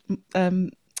found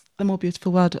the more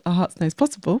beautiful world our hearts know is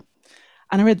possible.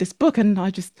 And I read this book, and I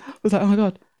just was like, oh my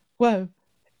God, whoa,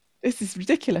 this is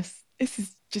ridiculous. This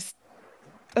is just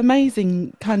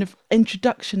amazing kind of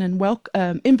introduction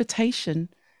and invitation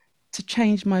to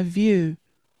change my view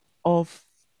of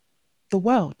the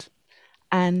world.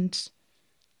 And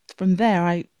from there,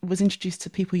 I was introduced to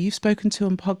people you've spoken to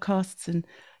on podcasts, and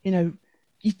you know,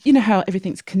 you know how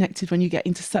everything's connected when you get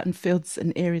into certain fields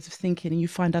and areas of thinking, and you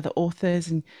find other authors,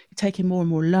 and you take in more and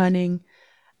more learning,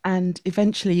 and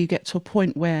eventually you get to a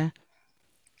point where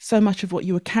so much of what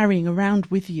you were carrying around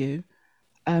with you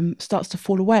starts to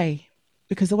fall away.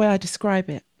 Because the way I describe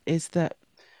it is that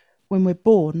when we're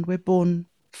born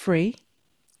free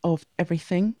of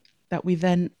everything that we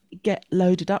then get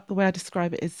loaded up. The way I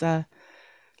describe it is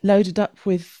loaded up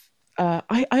with.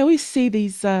 I always see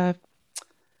these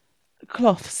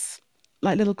cloths,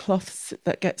 like little cloths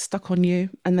that get stuck on you,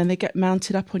 and then they get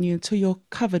mounted up on you until you're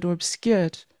covered or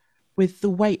obscured with the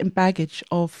weight and baggage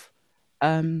of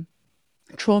um,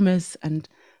 traumas and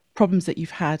problems that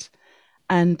you've had.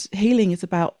 And healing is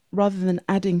about, rather than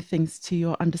adding things to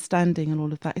your understanding and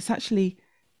all of that, it's actually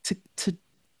to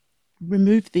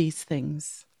remove these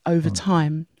things over Mm.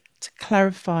 time, to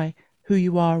clarify who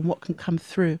you are and what can come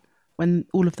through when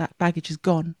all of that baggage is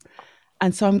gone.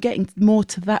 And so I'm getting more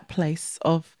to that place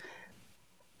of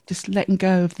just letting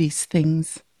go of these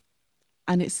things,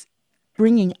 and it's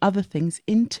bringing other things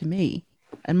into me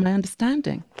and my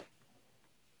understanding,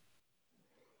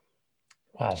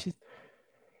 Wow. which is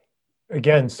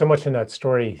Again, so much in that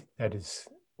story that is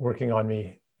working on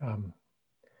me.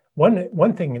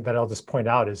 One thing that I'll just point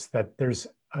out is that there's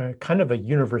a kind of a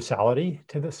universality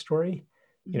to this story.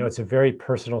 mhm, It's a very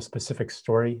personal, specific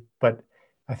story, but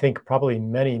I think probably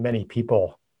many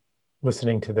people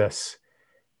listening to this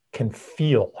can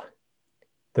feel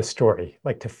the story,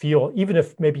 like to feel, even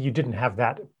if maybe you didn't have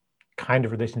that kind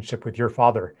of relationship with your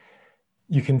father,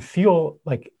 you can feel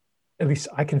like, at least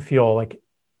I can feel like,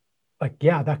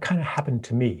 yeah, that kind of happened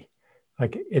to me.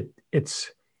 Like it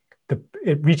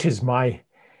reaches my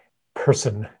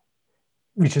person,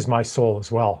 reaches my soul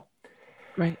as well.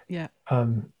 great. Yeah.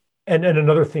 Um, and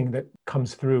another thing that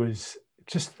comes through is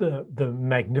just the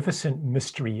magnificent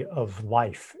mystery of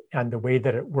life and the way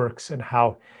that it works, and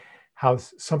how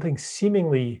something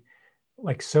seemingly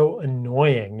like so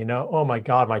annoying, oh my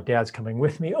God, my dad's coming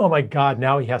with me. Oh my God,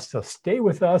 now he has to stay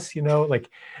with us, like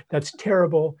that's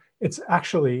terrible. It's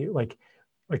actually like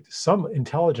some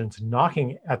intelligence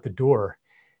knocking at the door.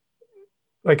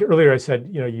 Like earlier I said,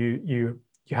 you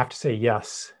have to say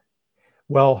yes.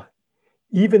 Well,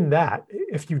 even that,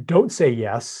 if you don't say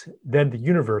yes, then the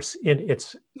universe in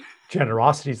its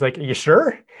generosity is like, are you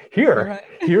sure? You're Here, right.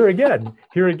 here again,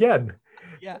 here again.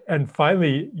 Yeah. And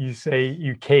finally you say,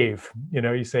 you cave,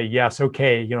 you say, yes,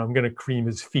 okay, I'm going to cream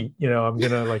his feet, I'm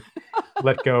going to like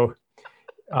let go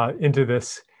into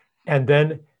this. And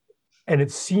then, and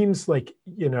it seems like,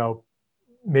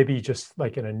 maybe just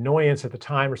like an annoyance at the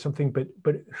time or something,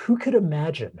 but who could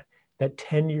imagine that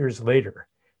 10 years later,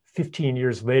 15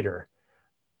 years later,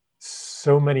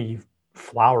 so many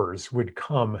flowers would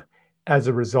come as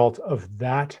a result of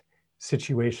that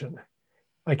situation.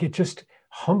 Like it just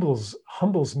humbles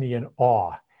me in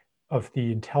awe of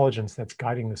the intelligence that's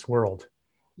guiding this world.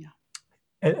 Yeah.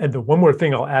 And the one more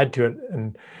thing I'll add to it,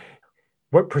 and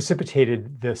what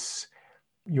precipitated this,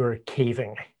 your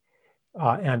caving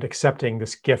and accepting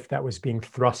this gift that was being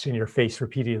thrust in your face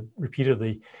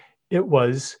repeatedly, it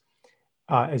was,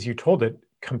 as you told it,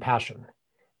 compassion.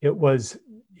 It was,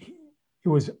 it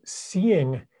was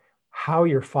seeing how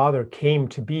your father came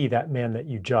to be that man that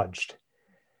you judged,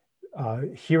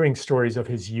 hearing stories of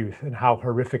his youth and how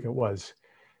horrific it was.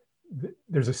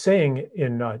 There's a saying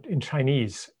in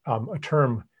Chinese, a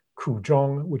term "ku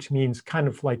zhong," which means kind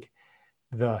of like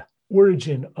the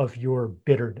origin of your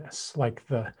bitterness, like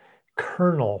the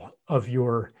kernel of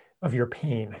your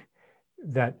pain.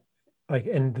 That, like,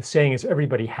 and the saying is,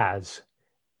 everybody has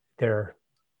their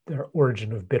their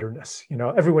origin of bitterness.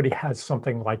 Everybody has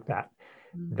something like that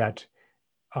Mm. that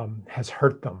has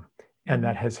hurt them and Mm-hmm.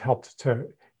 that has helped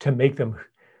to make them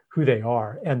who they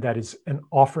are, and that is an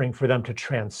offering for them to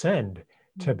transcend,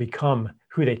 to Mm. become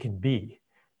who they can be,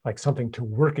 like something to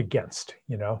work against,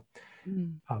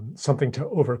 Mm. something to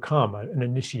overcome, an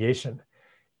initiation.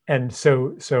 And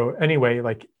so anyway,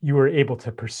 like you were able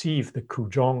to perceive the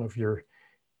kuzhong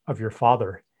of your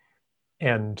father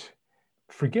and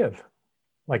forgive.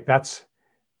 Like that's,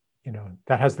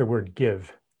 that has the word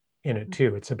give in it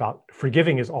too. It's about,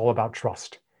 forgiving is all about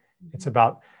trust. It's Mm-hmm.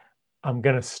 about, I'm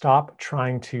going to stop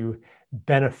trying to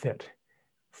benefit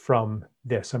from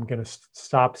this. I'm going to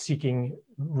stop seeking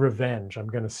revenge. I'm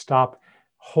going to stop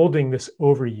holding this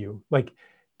over you. Like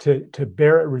to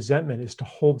bear a resentment is to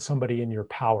hold somebody in your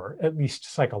power, at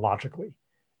least psychologically.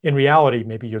 In reality,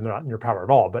 maybe you're not in your power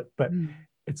at all, but Mm.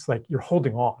 it's like you're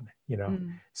holding on.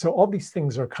 Mm. So all these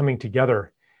things are coming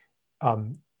together,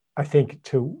 um, I think,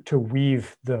 to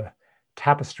weave the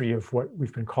tapestry of what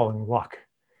we've been calling luck.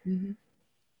 Mm-hmm.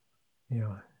 You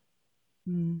know,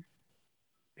 Mm.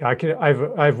 yeah,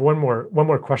 I have one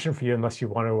more question for you, unless you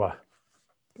want to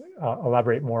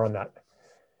elaborate more on that.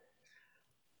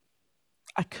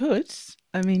 I could.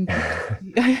 I mean,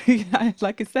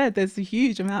 like I said, there's a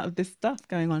huge amount of this stuff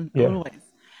going on Yeah,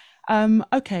 always.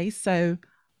 Okay, so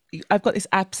I've got this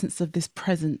absence of this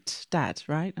present dad,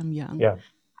 right? I'm young. yeah.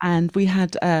 And we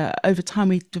had, over time,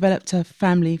 we developed a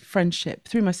family friendship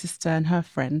through my sister and her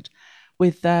friend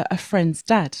with a friend's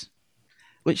dad,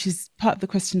 which is part of the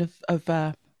question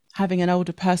of having an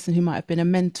older person who might have been a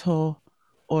mentor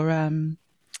or an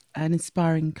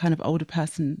inspiring kind of older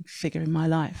person figure in my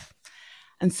life.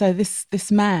 And so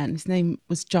this man, his name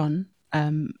was John,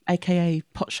 aka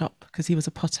Pot Shop, because he was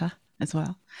a potter as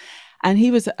well, and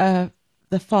he was the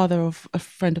father of a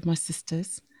friend of my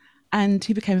sister's, and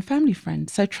he became a family friend,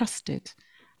 so trusted.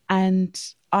 And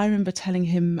I remember telling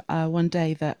him one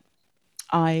day that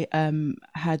I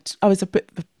was a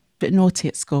bit naughty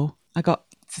at school. I got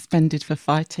suspended for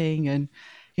fighting, and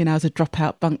I was a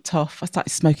dropout, bunked off. I started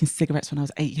smoking cigarettes when I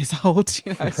was 8 years old. It's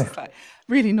just like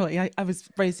really naughty. I was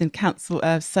raised in council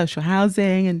social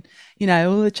housing, and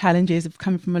all the challenges of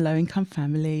coming from a low income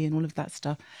family and all of that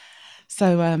stuff.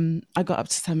 So I got up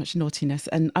to so much naughtiness,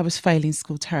 and I was failing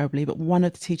school terribly. But one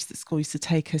of the teachers at school used to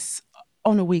take us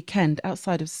on a weekend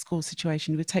outside of school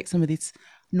situation. He would take some of these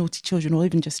naughty children, or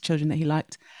even just children that he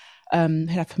liked. He'd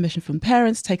have permission from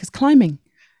parents to take us climbing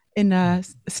in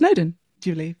Snowdon,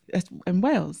 Julie, in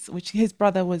Wales, which his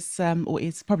brother was, or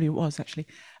is probably was actually,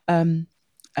 a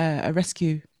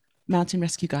mountain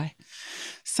rescue guy.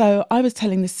 So I was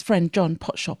telling this friend, John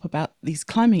Potshop, about these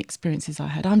climbing experiences I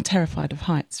had. I'm terrified of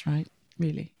heights, right?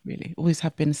 Really, really. Always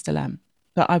have been and still am.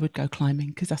 But I would go climbing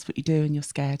because that's what you do and you're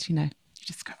scared, You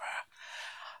just go, "Rah."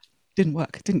 Didn't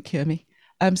work, didn't cure me.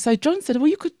 So John said, well,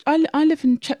 you could, I live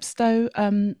in Chepstow,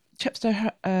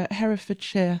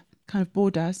 Herefordshire kind of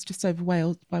borders, just over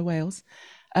Wales, by Wales.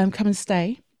 Come and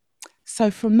stay. So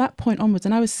from that point onwards,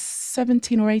 and I was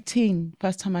 17 or 18,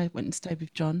 first time I went and stayed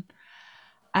with John.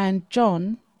 And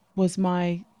John was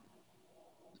the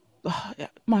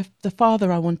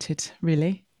father I wanted,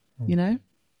 really, you know.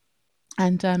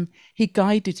 And he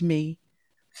guided me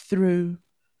through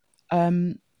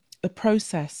um, the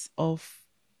process of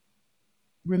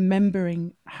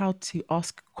remembering how to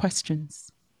ask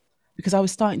questions, because I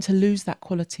was starting to lose that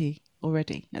quality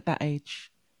already at that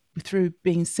age. through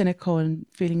being cynical and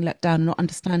feeling let down and not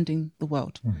understanding the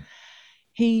world. Mm.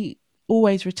 He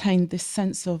always retained this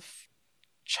sense of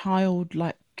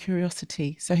childlike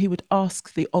curiosity. So he would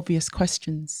ask the obvious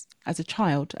questions as a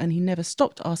child, and he never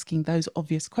stopped asking those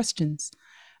obvious questions.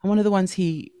 And one of the ones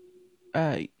he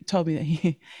told me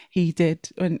that he did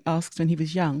when asked when he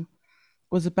was young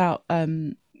was about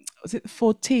was it the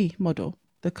Ford T model,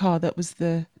 the car that was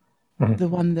Mhm. the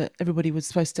one that everybody was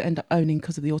supposed to end up owning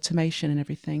because of the automation and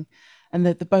everything. And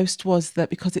the boast was that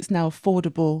because it's now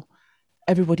affordable,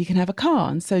 everybody can have a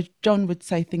car. And so John would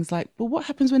say things like, well, what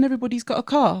happens when everybody's got a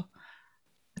car?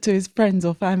 To his friends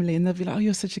or family, and they'll be like, oh,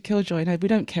 you're such a killjoy. No, we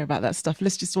don't care about that stuff.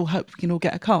 Let's just all hope we can all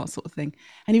get a car, sort of thing.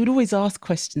 And he would always ask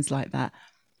questions like that.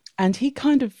 And he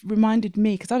kind of reminded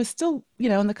me, because I was still,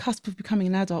 on the cusp of becoming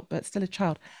an adult, but still a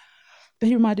child. But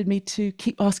he reminded me to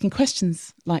keep asking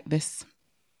questions like this.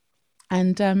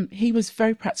 And he was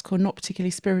very practical, not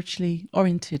particularly spiritually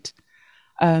oriented.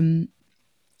 Um,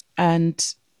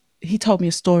 and he told me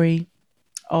a story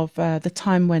of the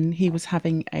time when he was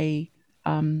having a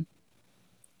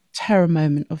terror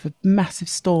moment of a massive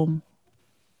storm,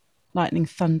 lightning,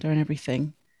 thunder, and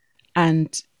everything.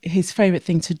 And his favorite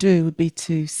thing to do would be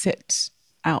to sit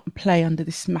out and play under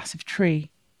this massive tree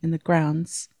in the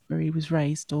grounds where he was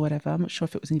raised or whatever. I'm not sure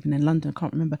if it was even in London, I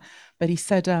can't remember. But he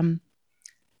said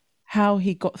how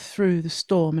he got through the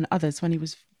storm and others when he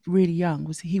was really young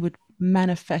was he would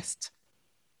manifest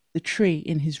the tree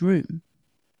in his room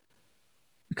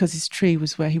because his tree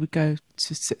was where he would go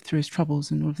to sit through his troubles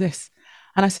and all of this.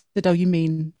 And I said, oh, you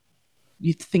mean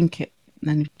you'd think it and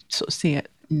then you'd sort of see it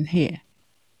in here?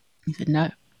 He said,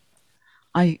 no,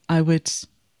 I would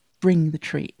bring the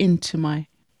tree into my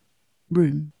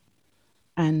room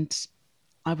and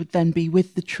I would then be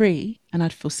with the tree and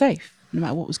I'd feel safe no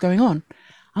matter what was going on.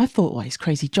 I thought, well, he's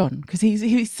crazy John, because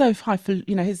he's so high for,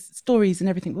 his stories and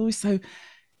everything were always so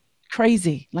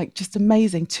crazy, like just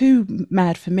amazing, too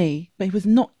mad for me. But he was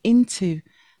not into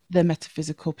the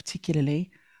metaphysical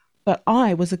particularly. But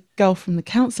I was a girl from the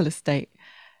council estate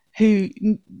who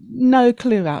no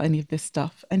clue about any of this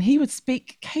stuff. And he would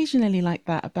speak occasionally like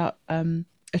that about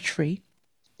a tree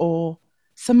or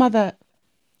some other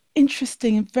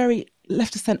interesting and very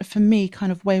left of center for me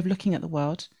kind of way of looking at the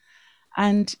world.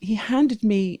 And he handed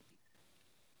me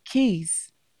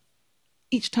keys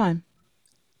each time,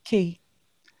 key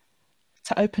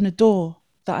to open a door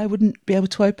that I wouldn't be able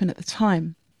to open at the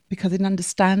time because I didn't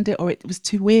understand it or it was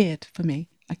too weird for me.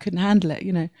 I couldn't handle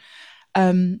it.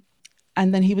 Um,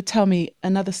 and then he would tell me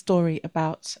another story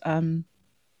about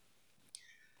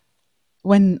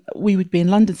when we would be in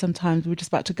London sometimes, we were just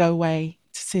about to go away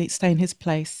to stay in his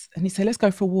place. And he'd say, let's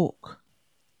go for a walk.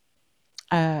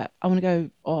 I want to go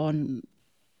on,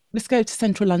 let's go to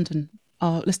central London.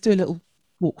 Let's do a little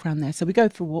walk around there. So we go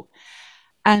for a walk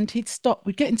and he'd stop.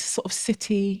 We'd get into sort of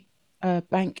city,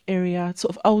 bank area,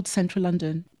 sort of old central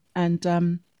London.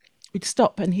 And we'd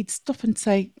stop and he'd stop and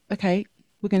say, okay,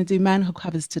 we're going to do manhole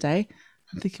covers today.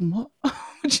 I'm thinking, what?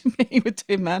 What do you mean we're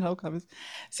doing manhole covers?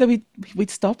 So we'd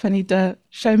stop and he'd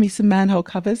show me some manhole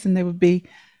covers and they would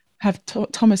have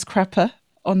Thomas Crapper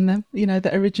on them, the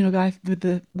original guy with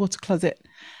the water closet.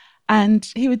 And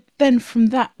he would then from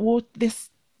this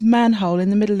manhole in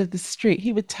the middle of the street,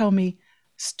 he would tell me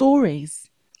stories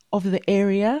of the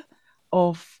area,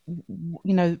 of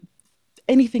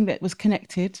anything that was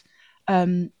connected.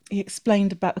 He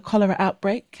explained about the cholera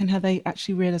outbreak and how they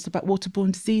actually realised about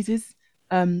waterborne diseases.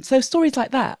 So stories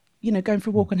like that, going for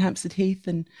a walk on Hampstead Heath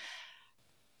and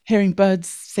hearing birds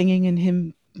singing and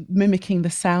him mimicking the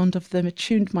sound of them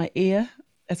attuned my ear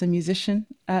as a musician.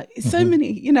 So Mhm.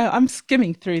 many, I'm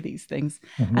skimming through these things.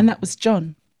 And Mhm. that was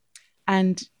John.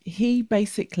 And he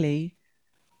basically,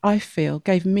 I feel,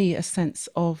 gave me a sense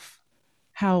of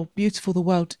how beautiful the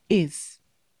world is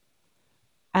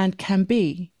and can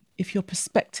be if your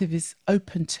perspective is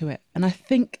open to it. And I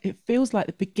think it feels like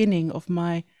the beginning of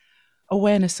my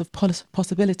awareness of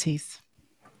possibilities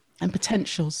and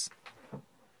potentials.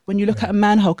 When you look Yeah. at a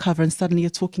manhole cover and suddenly you're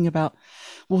talking about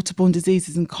waterborne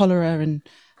diseases and cholera and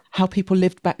how people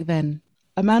lived back then,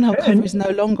 a manhole cover is And no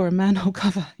longer a manhole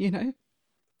cover.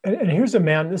 and here's a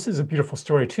man, this is a beautiful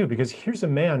story too, because here's a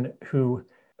man who,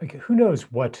 like, who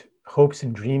knows what hopes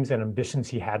and dreams and ambitions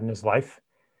he had in his life,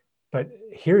 but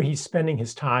here he's spending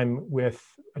his time with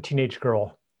a teenage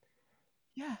girl.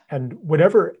 Yeah. And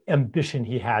whatever ambition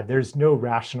he had, there's no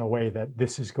rational way that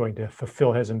this is going to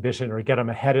fulfill his ambition or get him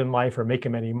ahead in life or make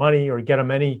him any money or get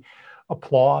him any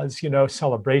applause,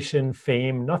 celebration,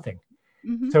 fame, nothing.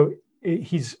 Mm-hmm. So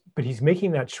he's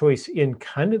making that choice in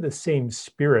kind of the same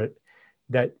spirit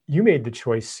that you made the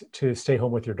choice to stay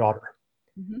home with your daughter.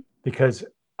 Mm-hmm. Because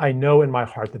I know in my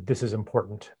heart that this is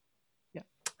important. Yeah.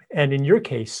 And in your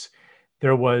case,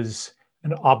 there was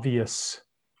an obvious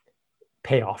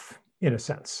payoff in a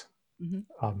sense.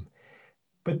 Mm-hmm. Um,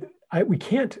 but we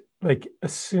can't like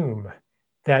assume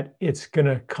that it's going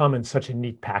to come in such a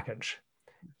neat package,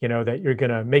 that you're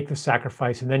going to make the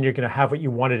sacrifice and then you're going to have what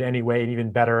you wanted anyway and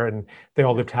even better. And they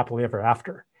all Yeah. lived happily ever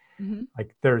after. Mm-hmm.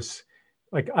 Like there's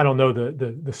like, I don't know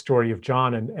the story of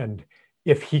John, and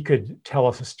if he could tell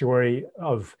us a story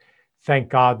of thank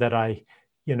God that I,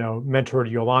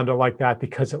 mentored Yolanda like that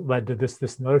because it led to this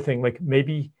and other thing, like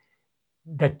maybe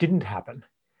that didn't happen.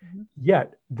 Mm-hmm. Yet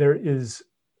there is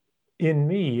in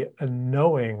me a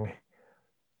knowing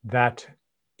that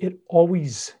it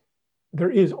always there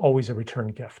is always a return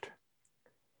gift.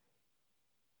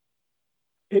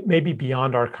 It may be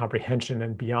beyond our comprehension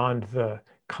and beyond the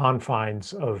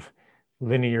confines of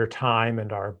linear time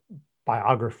and our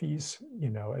biographies,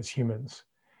 as humans.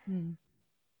 Mm.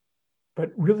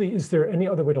 But really, is there any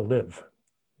other way to live,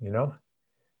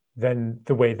 than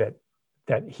the way that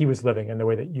he was living and the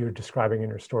way that you're describing in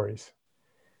your stories?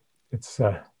 It's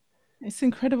It's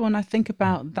incredible. And I think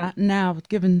about that now,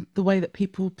 given the way that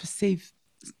people perceive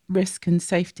risk and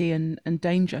safety and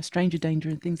danger, stranger danger,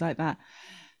 and things like that.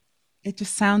 It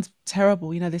just sounds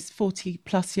terrible. This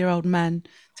 40-plus-year-old man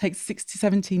takes 60,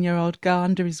 17-year-old girl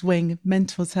under his wing,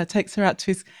 mentors her, takes her out to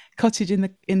his cottage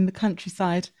in the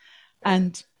countryside,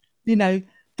 and, you know,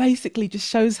 basically just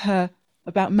shows her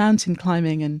about mountain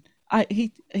climbing. And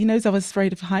he knows I was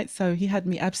afraid of heights, so he had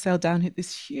me abseil down, hit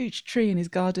this huge tree in his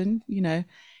garden.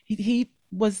 He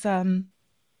was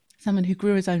someone who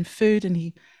grew his own food, and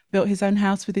he built his own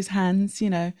house with his hands,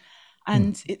 mm,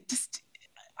 and it just,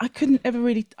 I couldn't ever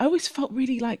really, I always felt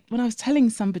really like when I was telling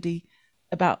somebody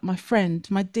about my friend,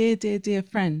 my dear, dear, dear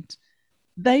friend,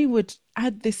 they would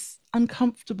add this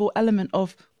uncomfortable element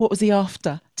of what was he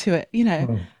after to it.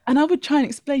 mm, And I would try and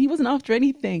explain he wasn't after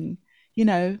anything, you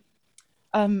know.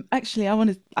 Actually,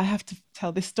 I have to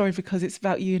tell this story because it's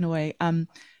about you in a way.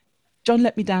 John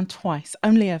let me down twice,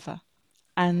 only ever.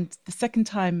 And the second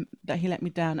time that he let me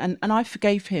down, and I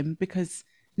forgave him because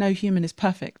no human is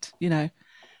perfect. The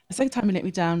second time he let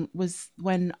me down was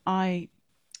when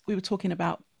we were talking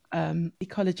about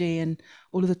ecology and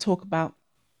all of the talk about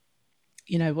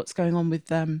what's going on with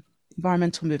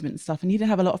environmental movement and stuff, and he didn't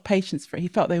have a lot of patience for it. He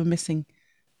felt they were missing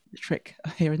the trick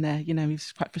here and there. He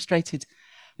was quite frustrated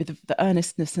with the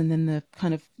earnestness and then the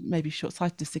kind of maybe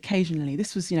short-sightedness occasionally.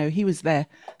 This was, he was there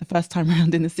the first time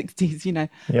around in the 60s, yeah.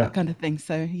 that kind of thing.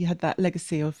 So he had that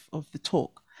legacy of the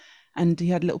talk, and he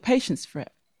had little patience for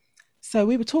it. So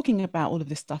we were talking about all of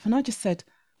this stuff, and I just said,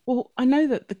 well, I know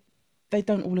that they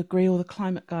don't all agree, all the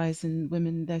climate guys and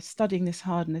women, they're studying this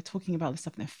hard and they're talking about this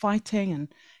stuff and they're fighting. And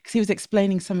because he was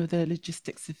explaining some of the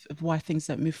logistics of why things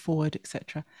don't move forward,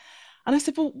 etc. And I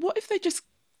said, well, what if they just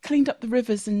cleaned up the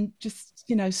rivers and just,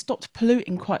 stopped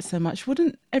polluting quite so much?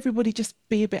 Wouldn't everybody just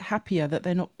be a bit happier that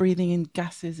they're not breathing in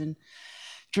gases and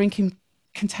drinking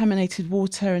contaminated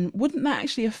water? And wouldn't that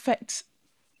actually affect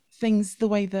things the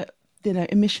way that,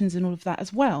 emissions and all of that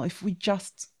as well, if we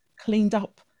just cleaned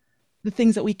up the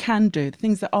things that we can do, the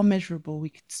things that are measurable, we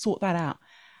could sort that out?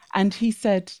 And he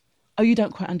said, oh, you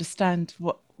don't quite understand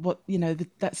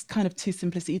that's kind of too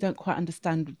simplistic. You don't quite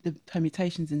understand the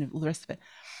permutations and all the rest of it.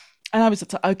 And I was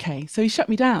like, okay. So he shut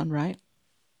me down, right?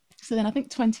 So then I think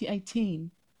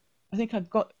 2018, I think I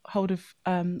got hold of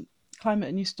Climate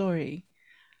A New Story,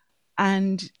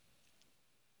 and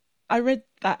I read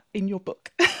that in your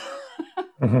book.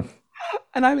 Mhm.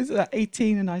 And I was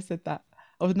 18 and I said that.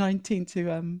 I was 19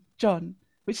 to John,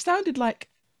 which sounded like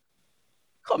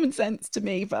common sense to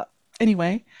me, but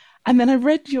anyway. And then I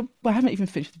read well, I haven't even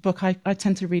finished the book. I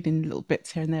tend to read in little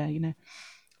bits here and there.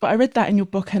 But I read that in your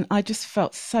book, and I just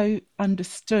felt so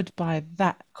understood by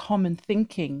that common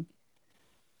thinking.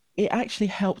 It actually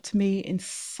helped me in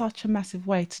such a massive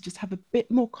way to just have a bit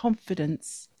more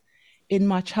confidence in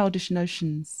my childish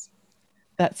notions,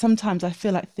 that sometimes I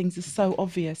feel like things are so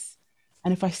obvious.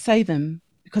 And if I say them,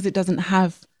 because it doesn't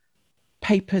have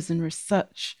papers and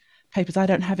research papers, I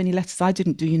don't have any letters. I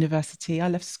didn't do university. I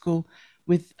left school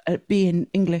with a B in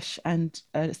English and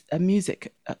a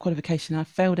music qualification. I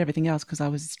failed everything else because I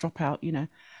was a dropout.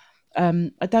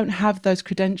 I don't have those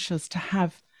credentials to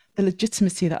have the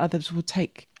legitimacy that others will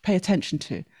pay attention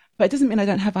to. But it doesn't mean I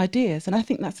don't have ideas. And I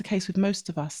think that's the case with most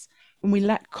of us. When we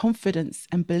lack confidence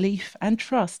and belief and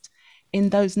trust in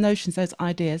those notions, those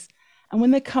ideas, and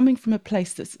when they're coming from a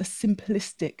place that's a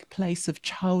simplistic place of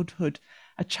childhood,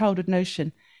 a childhood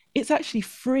notion, it's actually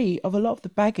free of a lot of the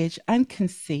baggage and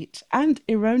conceit and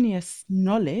erroneous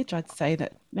knowledge, I'd say,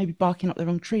 that maybe barking up the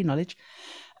wrong tree knowledge,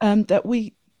 that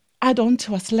we add on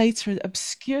to us later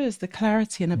obscures the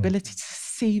clarity and ability to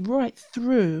see right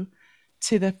through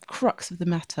to the crux of the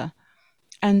matter.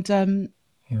 And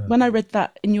Yeah. when I read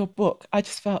that in your book, I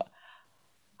just felt,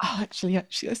 oh, actually,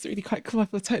 that's really quite cool. I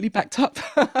feel totally backed up.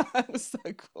 It was so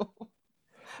cool.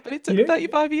 But it You took know,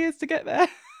 35 years to get there.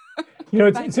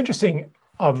 it's Thanks. interesting.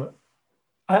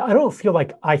 I don't feel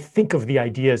like I think of the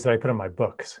ideas that I put in my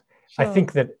books. I Sure.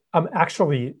 think that I'm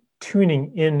actually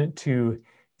tuning into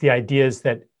the ideas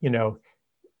that,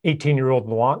 18-year-old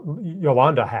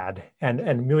Yolanda had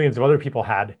and millions of other people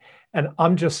had. And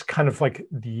I'm just kind of like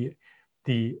the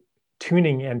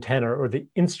tuning antenna or the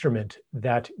instrument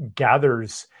that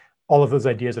gathers all of those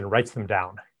ideas and writes them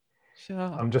down. Sure.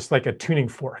 I'm just like a tuning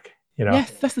fork.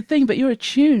 Yes, that's the thing, but you're a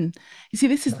tune. You see,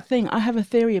 this is the Yeah. thing. I have a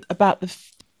theory about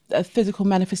a physical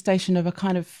manifestation of a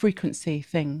kind of frequency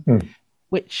thing, Hmm.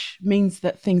 which means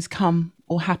that things come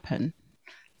or happen.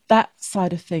 That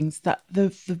side of things, that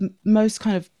the most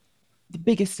kind of the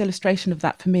biggest illustration of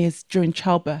that for me is during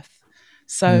childbirth.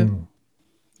 So Hmm.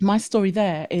 my story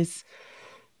there is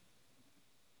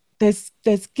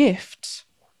there's gift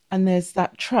and there's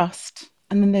that trust,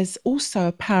 and then there's also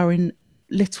a power in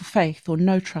little faith or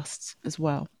no trust as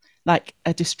well, like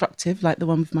a destructive like the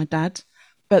one with my dad.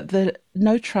 But the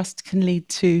no trust can lead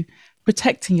to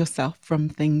protecting yourself from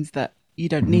things that you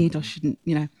don't Mhm. need or shouldn't,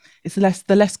 it's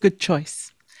the less good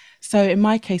choice. So in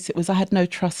my case it was I had no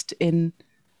trust in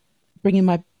bringing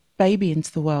my baby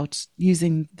into the world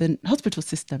using the hospital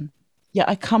system. Yet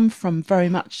I come from very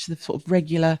much the sort of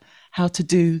regular how to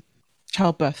do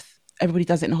childbirth. Everybody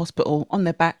does it in a hospital on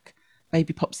their back,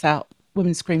 baby pops out,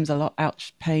 woman screams a lot,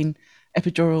 ouch, pain,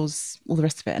 epidurals, all the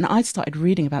rest of it. And I started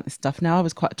reading about this stuff. Now I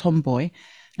was quite a tomboy.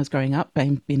 I was growing up,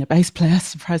 being a bass player,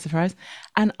 surprise, surprise.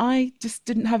 And I just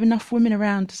didn't have enough women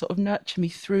around to sort of nurture me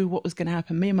through what was going to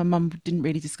happen. Me and my mum didn't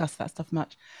really discuss that stuff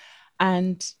much.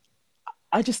 And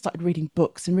I just started reading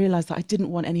books and realized that I didn't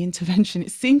want any intervention.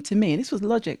 It seemed to me, and this was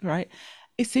logic, right?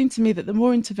 It seemed to me that the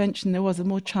more intervention there was, the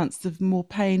more chance of more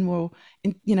pain, more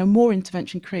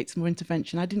intervention creates more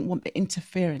intervention. I didn't want the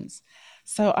interference.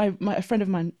 So a friend of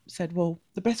mine said, well,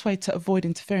 the best way to avoid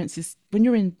interference is when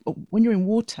you're in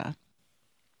water,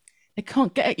 they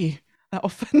can't get at you that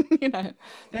often.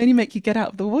 They only make you get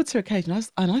out of the water occasionally.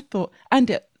 And I thought, and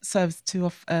it serves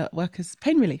to work as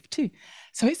pain relief too.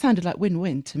 So it sounded like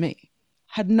win-win to me.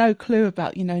 Had no clue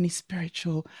about any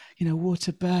spiritual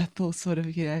water birth or sort of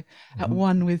at Mhm.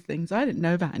 one with things. I didn't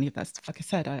know about any of that stuff. Like I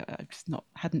said, I just not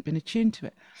hadn't been attuned to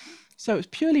it. So it was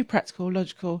purely practical,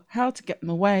 logical, how to get them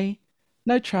away,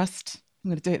 no trust. I'm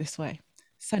going to do it this way.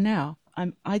 So now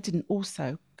I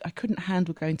couldn't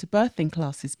handle going to birthing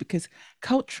classes because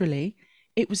culturally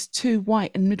it was too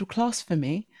white and middle class for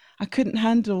me. I couldn't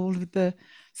handle all of the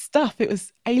stuff. It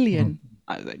was Mhm. alien.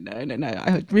 I was like, no, no, no.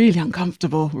 I was really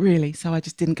uncomfortable, really. So I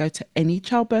just didn't go to any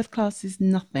childbirth classes,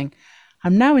 nothing.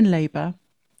 I'm now in labor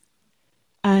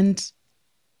and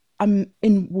I'm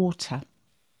in water.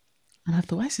 And I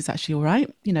thought, well, this is actually all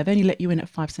right. They only let you in at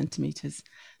 5 centimeters.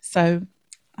 So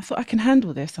I thought I can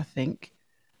handle this, I think.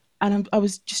 And I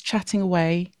was just chatting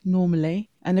away normally.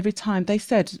 And every time they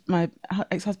said, my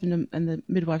ex husband and the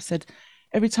midwife said,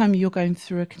 every time you're going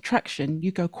through a contraction,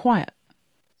 you go quiet.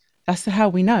 That's how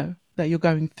we know that you're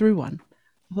going through one.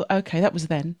 I thought, okay, that was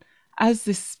then. As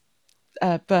this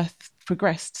birth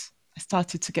progressed, I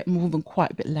started to get more than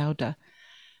quite a bit louder.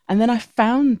 And then I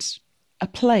found a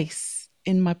place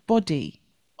in my body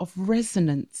of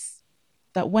resonance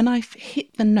that when I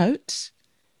hit the note,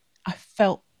 I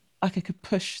felt like I could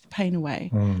push the pain away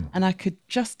Mm. and I could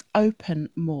just open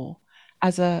more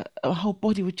as a whole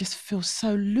body would just feel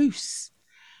so loose.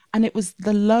 And it was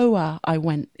the lower I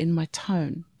went in my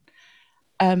tone.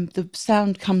 The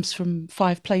sound comes from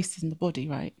 5 places in the body,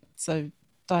 right? So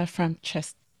diaphragm,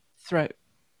 chest, throat,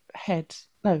 head,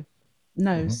 no, Mhm.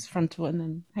 nose, frontal, and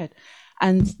then head.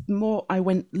 And the more I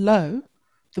went low,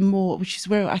 the more, which is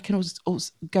where I can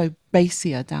also go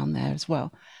bassier down there as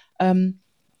well. Um,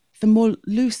 the more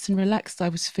loose and relaxed I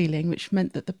was feeling, which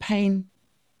meant that the pain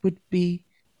would be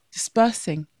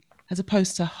dispersing as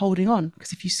opposed to holding on.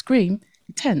 Because if you scream,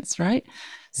 you tense, right?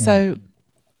 Mm. So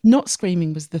not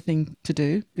screaming was the thing to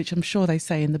do, which I'm sure they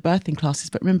say in the birthing classes,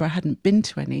 but remember, I hadn't been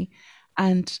to any.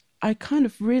 And I kind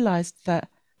of realized that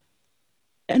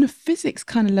in a physics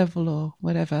kind of level or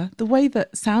whatever, the way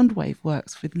that sound wave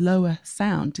works with lower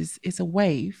sound is a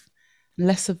wave,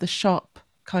 less of the sharp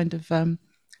kind of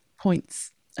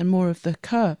points and more of the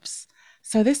curves.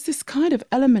 So there's this kind of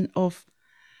element of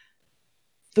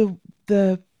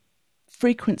the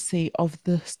frequency of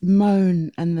the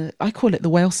moan and the I call it the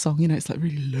whale song. It's like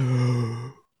really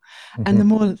low, And the Hmm.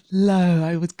 more low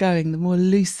I was going, the more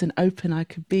loose and open I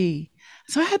could be.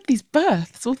 So I had these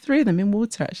births, all three of them in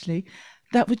water actually,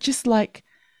 that were just like,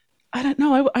 I don't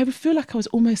know, I would feel like I was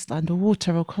almost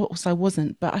underwater, or of course I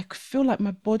wasn't, but I could feel like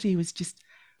my body was just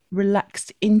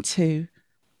relaxed into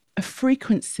a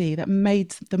frequency that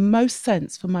made the most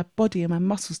sense for my body and my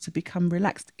muscles to become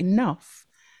relaxed enough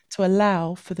to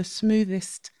allow for the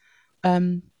smoothest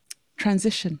um,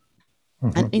 transition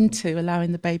and Hmm. into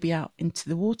allowing the baby out into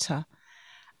the water.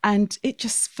 And it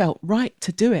just felt right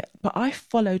to do it, but I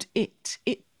followed it.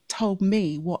 It told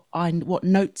me what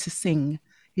note to sing,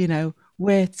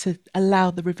 where to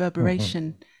allow the Hmm.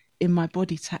 reverberation in my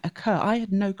body to occur. I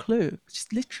had no clue,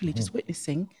 just literally Hmm. just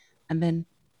witnessing and then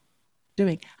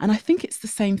doing. And I think it's the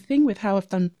same thing with how I've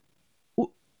done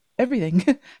everything.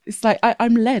 It's like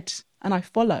I'm led and I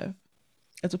follow,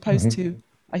 as opposed Hmm. to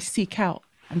I seek out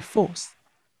and force.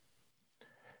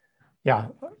 Yeah,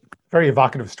 very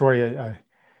evocative story.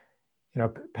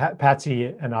 Patsy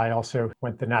and I also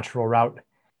went the natural route.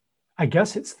 I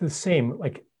guess it's the same.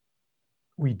 Like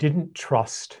we didn't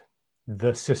trust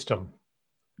the system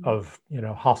of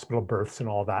hospital births and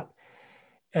all that,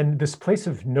 and this place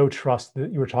of no trust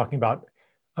that you were talking about.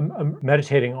 I'm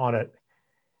meditating on it.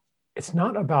 It's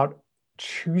not about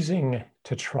choosing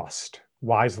to trust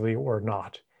wisely or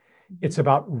not. Mm-hmm. It's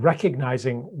about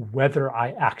recognizing whether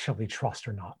I actually trust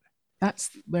or not. That's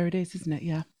where it is, isn't it?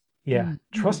 Yeah. Yeah,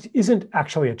 Mm-hmm. trust isn't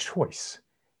actually a choice.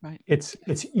 Right. It's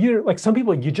either like some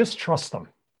people you just trust them,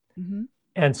 Mm-hmm.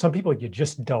 and some people you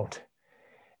just don't.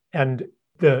 And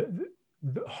the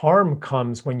harm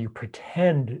comes when you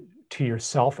pretend to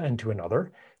yourself and to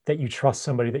another that you trust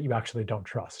somebody that you actually don't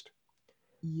trust.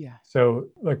 Yeah. So,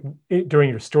 like during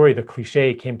your story, the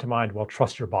cliche came to mind, well,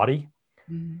 trust your body.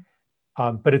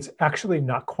 Mm-hmm. But it's actually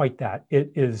not quite that.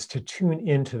 It is to tune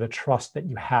into the trust that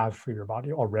you have for your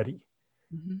body already,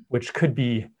 Mm-hmm. which could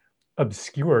be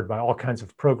obscured by all kinds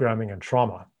of programming and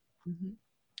trauma, Mm-hmm.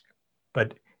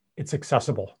 but it's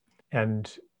accessible.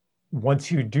 And once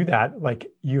you do that,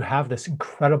 like you have this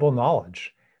incredible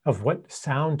knowledge of what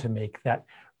sound to make that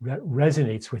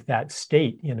resonates with that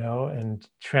state, and Yeah.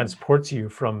 transports you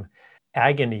from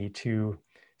agony to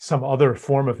some other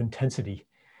form of intensity.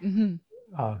 Mm-hmm.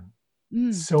 Uh,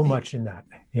 Mm. so much in that.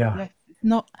 Yeah. Yeah.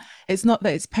 It's not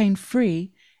that it's pain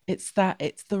free, it's that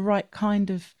it's the right kind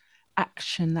of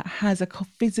action that has a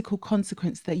physical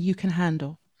consequence that you can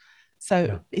handle. So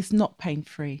Yeah. it's not pain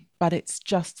free, but it's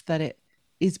just that it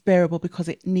is bearable because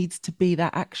it needs to be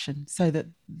that action so that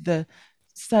the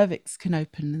cervix can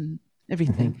open and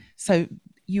everything. Hmm. So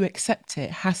you accept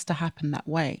it has to happen that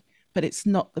way. But it's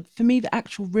not, for me, the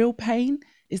actual real pain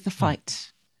is the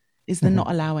fight, is the not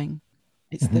Hmm. allowing.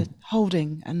 It's the Hmm.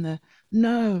 holding and the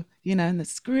no, and the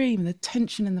scream and the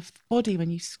tension in the body when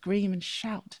you scream and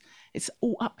shout. It's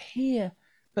all up here,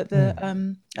 but the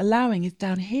Hmm. allowing is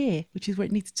down here, which is where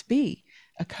it needs to be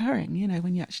occurring,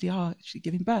 when you actually are actually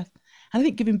giving birth. And I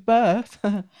think giving birth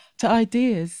to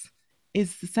ideas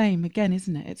is the same again,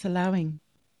 isn't it? It's allowing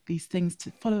these things,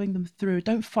 to following them through.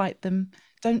 Don't fight them.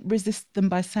 Don't resist them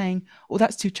by saying, "Oh,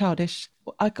 that's too childish."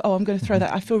 I'm going to throw Hmm.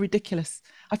 that. I feel ridiculous.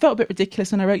 I felt a bit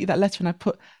ridiculous when I wrote you that letter and I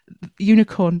put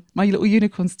unicorn, my little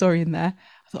unicorn story in there.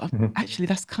 I thought, Hmm. actually,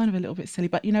 that's kind of a little bit silly.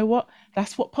 But you know what?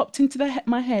 That's what popped into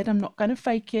my head. I'm not going to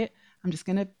fake it. I'm just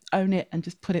going to own it and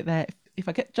just put it there. If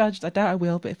I get judged, I doubt I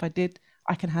will. But if I did,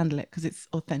 I can handle it because it's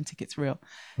authentic. It's real.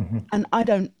 Hmm. And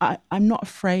I'm not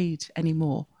afraid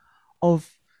anymore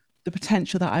of the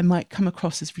potential that I might come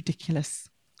across as ridiculous.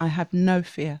 I have no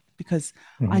fear because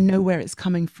I Hmm. know where it's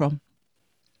coming from.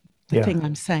 The Yeah. thing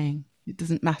I'm saying, it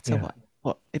doesn't matter Yeah.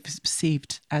 what if it's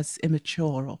perceived as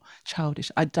immature or childish.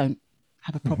 I don't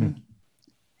have a Hmm. problem.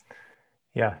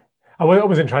 Yeah. I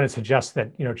wasn't trying to suggest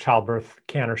that, childbirth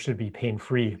can or should be pain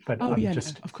free, but Oh I'm yeah, no,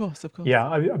 just, of course, of course. yeah,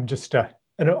 I'm just,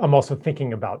 and I'm also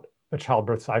thinking about the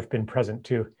childbirths I've been present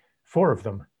to, four of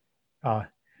them, uh,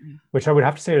 Yeah. which I would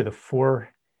have to say are the four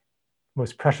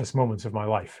most precious moments of my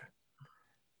life.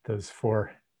 Those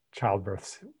four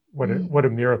childbirths. What a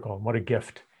Mm. miracle and what a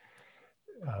gift.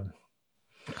 Um,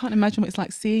 I can't imagine what it's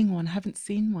like seeing one. I haven't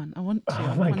seen one. I want to. oh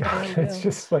I my one day God, I it's will.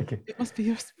 just like It must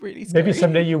be really maybe scary.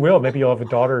 someday you will. Maybe you'll have a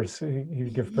daughter who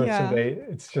give birth Yeah, someday.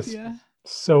 It's just yeah.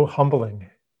 so humbling,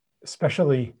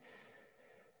 especially.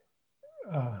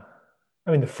 Uh,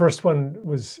 I mean, the first one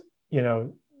was, you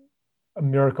know, a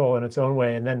miracle in its own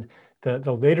way, and then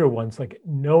the later ones, like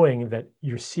knowing that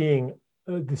you're seeing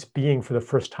this being for the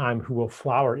first time who will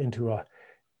flower into a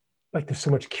like. There's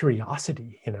so much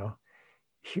curiosity,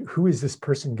 who is this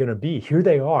person going to be? Here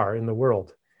they are in the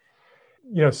world.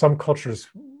 Some cultures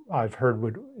I've heard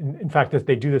would, in fact, if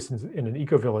they do this in an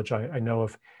eco village I know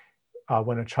of,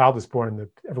 when a child is born,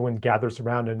 everyone gathers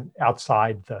around and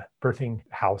outside the birthing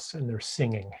house and they're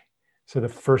singing. So the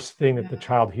first thing that the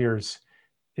child hears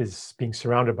is being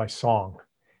surrounded by song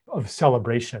of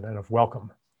celebration and of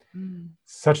welcome.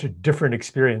 Such a different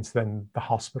experience than the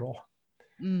hospital.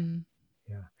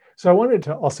 Yeah. So I wanted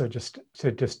to also just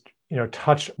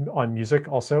touch on music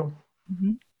also.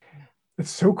 It's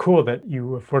so cool that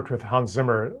you have worked with Hans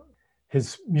Zimmer.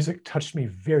 His music touched me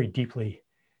very deeply.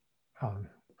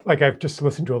 Like I've just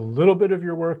listened to a little bit of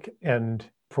your work, and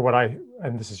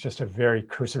and this is just a very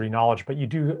cursory knowledge, but you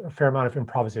do a fair amount of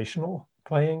improvisational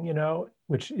playing,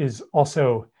 which is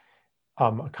also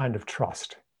a kind of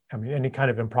trust. I mean, any kind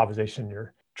of improvisation,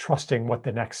 you're trusting what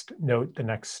the next note, the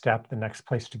next step, the next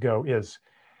place to go is.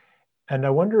 And I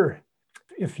wonder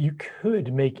if you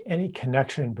could make any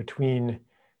connection between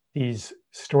these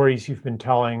stories you've been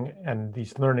telling and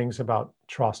these learnings about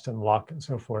trust and luck and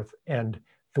so forth, and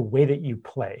the way that you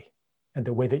play and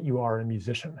the way that you are a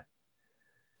musician.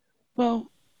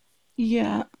 Well,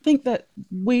 yeah, I think that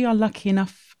we are lucky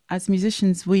enough as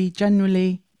musicians, we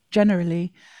generally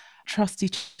trust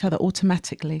each other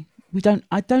automatically.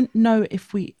 I don't know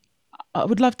if I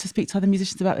would love to speak to other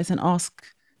musicians about this and ask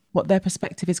what their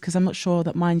perspective is, because I'm not sure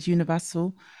that mine's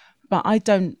universal, but I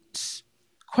don't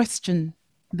question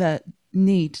the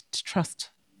need to trust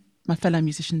my fellow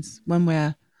musicians when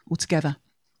we're all together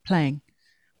playing.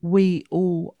 We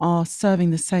all are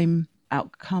serving the same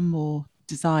outcome or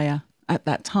desire at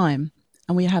that time.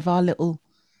 And we have our little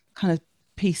kind of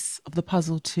piece of the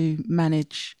puzzle to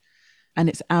manage. And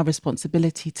it's our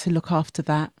responsibility to look after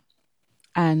that.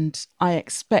 And I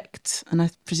expect, and I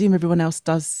presume everyone else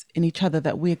does in each other,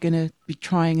 that we're going to be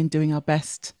trying and doing our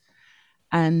best.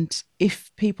 And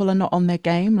if people are not on their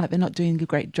game, like they're not doing a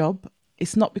great job,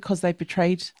 it's not because they've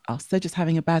betrayed us, they're just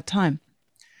having a bad time,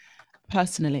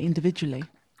 personally, individually.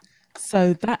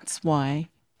 So that's why,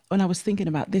 when I was thinking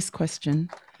about this question,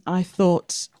 I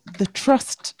thought the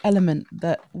trust element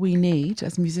that we need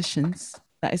as musicians,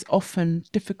 that is often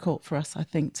difficult for us, I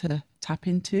think, to tap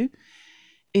into,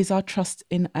 is our trust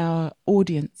in our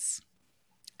audience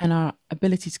and our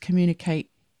ability to communicate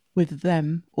with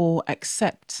them or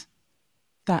accept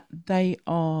that they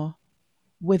are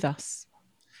with us.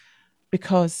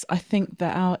 Because I think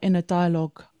that our inner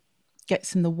dialogue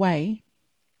gets in the way.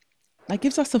 That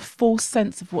gives us a false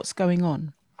sense of what's going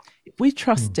on. If we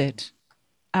trusted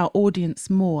our audience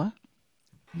more,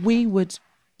 we would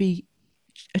be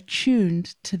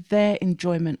attuned to their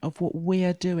enjoyment of what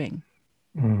we're doing.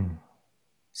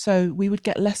 So we would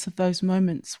get less of those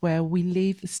moments where we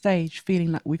leave the stage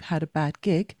feeling like we've had a bad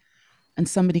gig and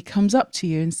somebody comes up to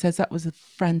you and says, that was a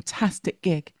fantastic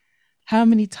gig. How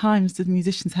many times do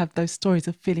musicians have those stories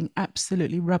of feeling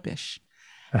absolutely rubbish?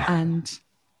 And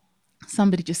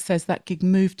somebody just says, that gig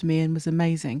moved me and was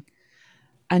amazing.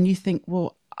 And you think,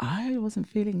 well, I wasn't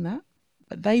feeling that,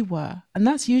 but they were. And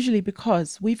that's usually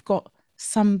because we've got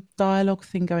some dialogue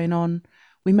thing going on.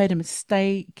 We made a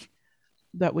mistake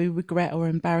that we regret or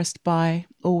embarrassed by,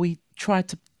 or we tried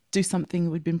to do something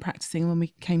we'd been practicing. When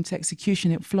we came to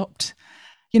execution, it flopped.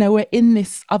 We're in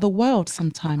this other world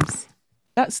sometimes.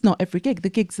 That's not every gig. The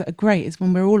gigs that are great is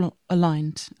when we're all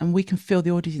aligned and we can feel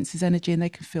the audience's energy and they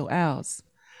can feel ours.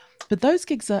 But those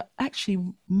gigs are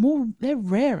actually they're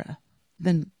rarer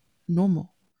than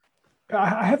normal.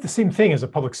 I have the same thing as a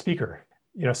public speaker.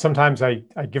 Sometimes I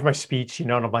give my speech,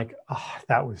 and I'm like, oh,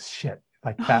 that was shit.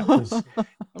 Like that was, Oh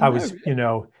I no, was,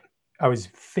 I was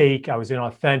fake. I was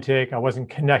inauthentic. I wasn't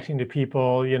connecting to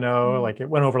people, like it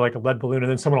went over like a lead balloon. And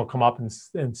then someone will come up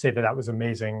and say that was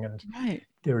amazing. And right.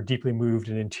 they were deeply moved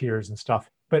and in tears and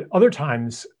stuff. But other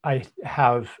times I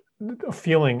have a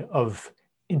feeling of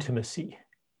intimacy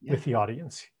with the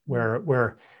audience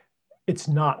where it's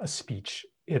not a speech.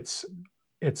 It's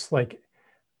like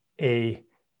a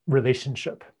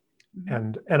relationship.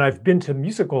 And I've been to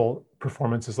musical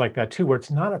performances like that too, where it's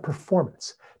not a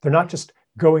performance. They're not just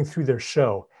going through their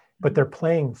show, but they're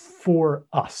playing for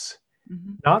us,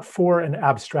 not for an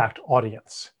abstract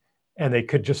audience. And they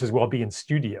could just as well be in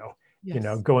studio, Yes.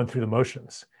 going through the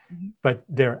motions, but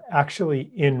they're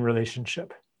actually in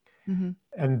relationship.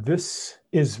 And this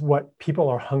is what people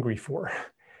are hungry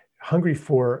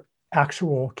for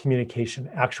actual communication,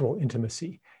 actual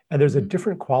intimacy. And there's a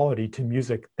different quality to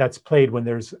music that's played when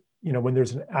there's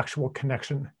an actual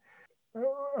connection,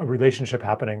 a relationship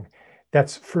happening.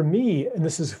 That's, for me, and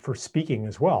this is for speaking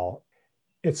as well,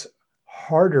 it's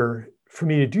harder for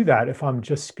me to do that if I'm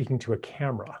just speaking to a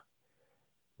camera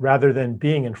rather than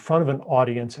being in front of an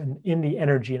audience and in the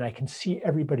energy, and I can see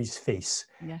everybody's face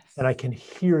Yes. and I can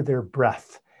hear their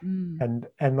breath. And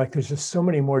like there's just so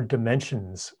many more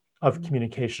dimensions of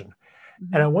communication. And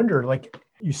Mm-hmm. I wonder, like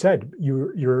you said,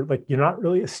 you're like you're not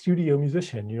really a studio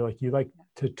musician. You're like you like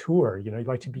to tour. You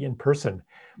like to be in person.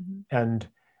 Mm-hmm. And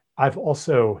I've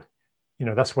also,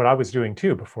 that's what I was doing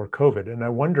too before COVID. And I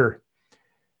wonder,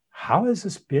 how has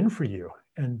this been for you?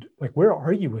 And like, where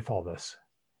are you with all this?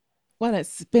 Well,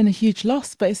 it's been a huge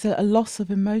loss, but it's a loss of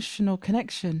emotional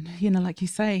connection. Like you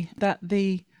say, that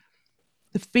the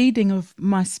feeding of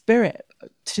my spirit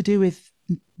to do with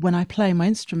when I play my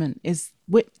instrument is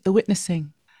the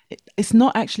witnessing. It's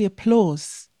not actually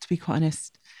applause, to be quite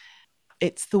honest.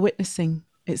 It's the witnessing.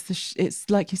 It's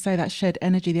like you say, that shared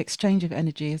energy, the exchange of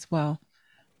energy as well.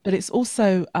 But it's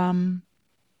also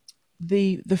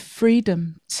the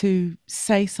freedom to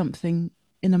say something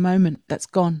in a moment that's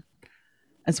gone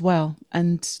as well,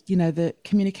 and the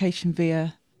communication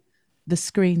via the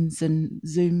screens and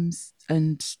Zooms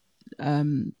and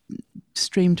um,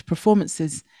 streamed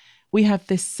performances. We have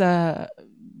this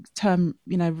term,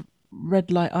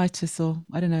 red light itis, or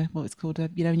I don't know what it's called. And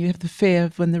you have the fear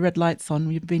of when the red light's on,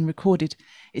 when you're being recorded,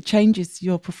 it changes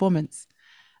your performance.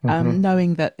 Mm-hmm.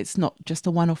 Knowing that it's not just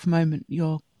a one-off moment,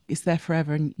 it's there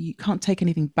forever, and you can't take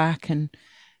anything back. And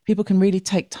people can really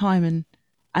take time and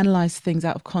analyze things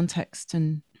out of context.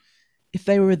 And if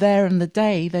they were there on the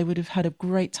day, they would have had a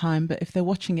great time. But if they're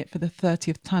watching it for the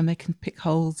 30th time, they can pick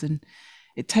holes, and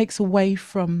it takes away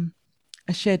from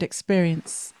a shared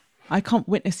experience. I can't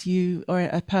witness you or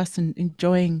a person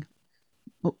enjoying,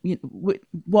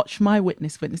 watch my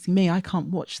witnessing me. I can't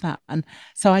watch that. And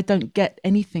so I don't get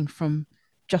anything from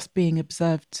just being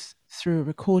observed through a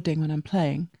recording when I'm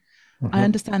playing. I Mm-hmm.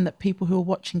 understand that people who are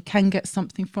watching can get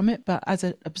something from it, but as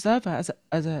an observer,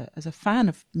 as a fan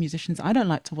of musicians, I don't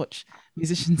like to watch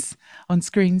musicians on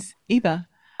screens either.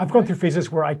 I've gone through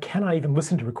phases where I cannot even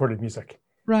listen to recorded music,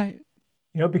 Right.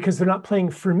 because they're not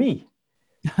playing for me,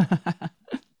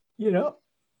 you know.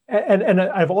 And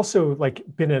I've also like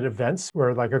been at events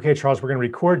where like, okay, Charles, we're going to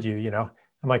record you.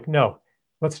 I'm like, no,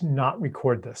 let's not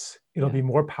record this. It'll Yeah. be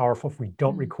more powerful if we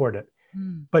don't Mm. record it.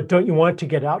 Mm. But don't you want it to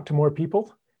get out to more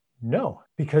people? No,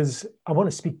 because I want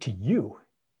to speak to you.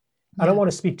 I don't Yeah.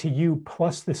 want to speak to you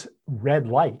plus this red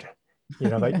light,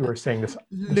 that Yeah. you were saying, this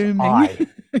Looming. eye.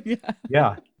 Yeah.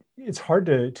 Yeah. It's hard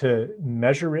to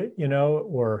measure it,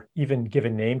 or even give a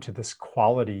name to this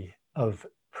quality of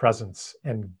presence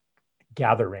and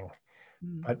gathering.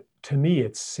 Mm. But to me,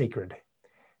 it's sacred.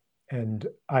 And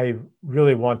I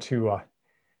really want to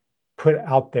put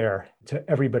out there to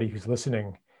everybody who's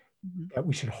listening Mhm. that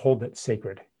we should hold it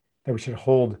sacred, that we should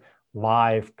hold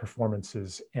live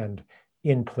performances and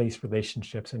in place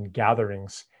relationships and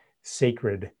gatherings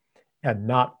sacred, and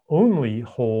not only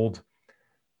hold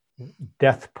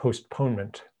death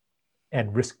postponement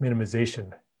and risk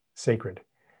minimization sacred.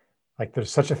 Like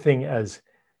there's such a thing as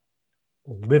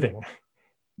living,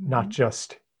 not Mhm.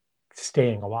 just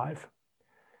staying alive.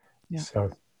 Yeah.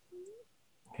 So,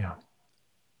 yeah.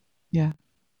 Yeah.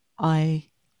 I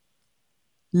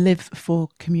live for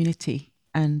community.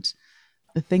 And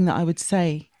the thing that I would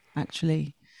say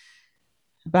actually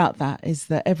about that is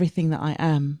that everything that I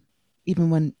am, even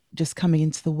when just coming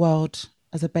into the world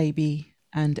as a baby,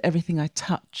 and everything I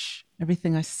touch,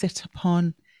 everything I sit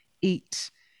upon,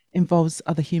 eat, involves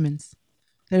other humans.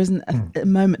 There isn't Mm. a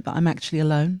moment that I'm actually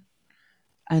alone.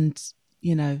 And,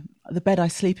 the bed I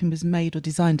sleep in was made or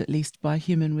designed at least by a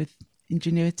human with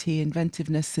ingenuity,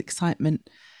 inventiveness, excitement,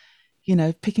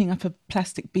 picking up a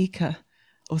plastic beaker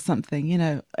or something,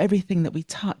 everything that we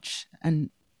touch and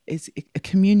is a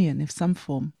communion of some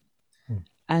form. Mm.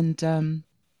 And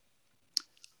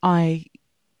I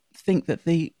think that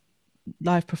the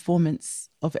live performance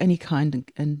of any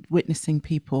kind, and witnessing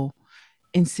people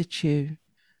in situ,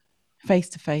 face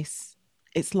to face,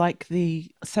 it's like the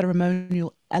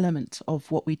ceremonial element of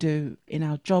what we do in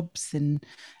our jobs and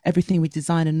everything we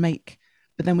design and make.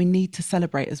 But then we need to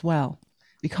celebrate as well.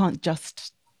 We can't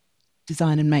just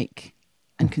design and make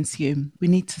and Mm. consume. We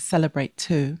need to celebrate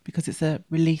too, because it's a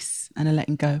release and a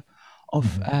letting go of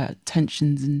Mm-hmm.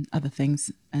 tensions and other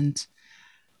things. And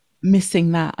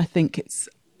missing that, I think it's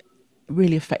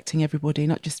really affecting everybody,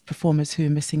 not just performers who are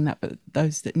missing that, but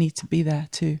those that need to be there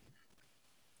too.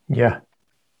 Yeah.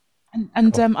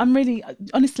 And Cool. I'm really,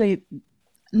 honestly,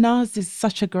 NAS is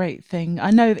such a great thing.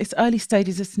 I know it's early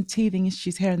stages, there's some teething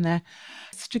issues here and there.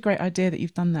 It's such a great idea that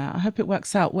you've done that. I hope it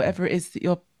works out, whatever it is that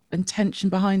your intention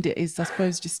behind it is. I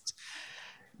suppose just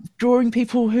drawing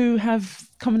people who have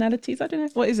commonalities. I don't know.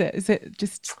 What is it? Is it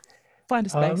just find a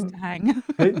space to Um, hang?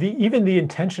 even the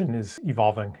intention is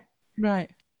evolving.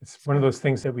 Right. It's one of those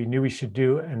things that we knew we should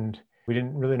do, and we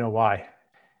didn't really know why.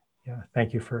 Yeah.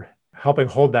 Thank you for helping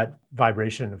hold that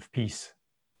vibration of peace.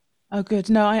 Oh, good.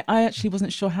 No, I actually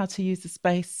wasn't sure how to use the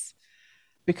space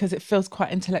because it feels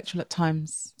quite intellectual at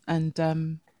times, and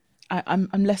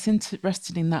I'm less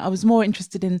interested in that. I was more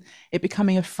interested in it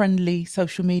becoming a friendly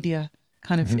social media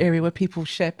kind of Hmm. area where people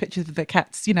share pictures of their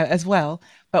cats, as well,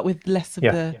 but with less of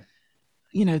Yeah.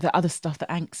 the other stuff, the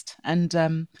angst. And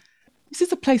this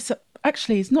is a place that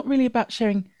actually is not really about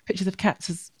sharing pictures of cats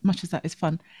as much as that is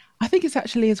fun. I think it's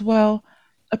actually as well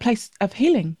a place of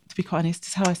healing, to be quite honest,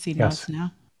 is how I see ours Yes.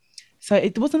 now. So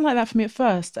it wasn't like that for me at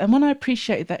first. And when I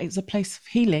appreciated that it was a place of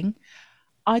healing,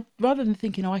 I rather than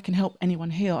thinking, oh, I can help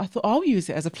anyone heal, I thought I'll use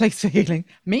it as a place for healing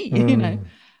me.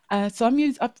 Mm. So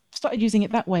I've started using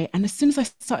it that way. And as soon as I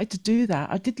started to do that,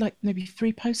 I did like maybe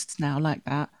 3 posts now like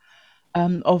that,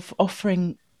 of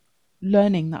offering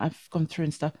learning that I've gone through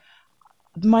and stuff.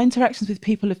 My interactions with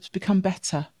people have become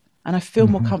better, and I feel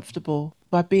more Hmm. comfortable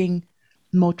by being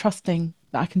more trusting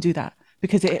that I can do that,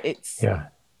 because it's Yeah.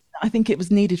 I think it was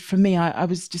needed for me. I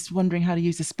was just wondering how to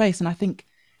use the space, and I think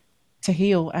to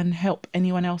heal and help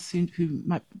anyone else who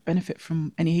might benefit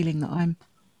from any healing that I'm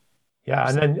Yeah,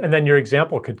 and receiving. then your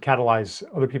example could catalyze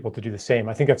other people to do the same.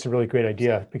 I think that's a really great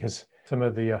idea because some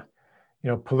of the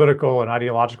political and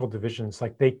ideological divisions,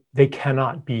 like they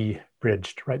cannot be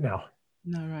bridged right now.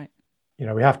 No, right.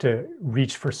 We have to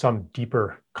reach for some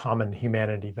deeper common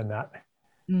humanity than that.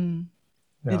 Mm,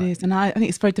 it Yeah. is, and I think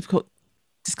it's a very difficult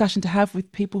discussion to have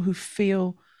with people who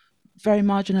feel very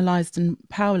marginalized and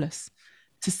powerless,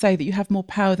 to say that you have more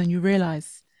power than you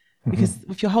realize. Hmm. Because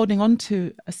if you're holding on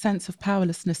to a sense of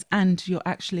powerlessness and you're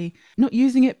actually not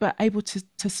using it, but able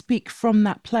to speak from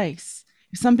that place,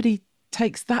 if somebody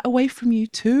takes that away from you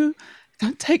too,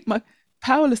 don't take my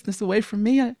powerlessness away from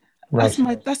me. Right.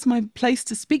 That's my place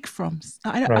to speak from.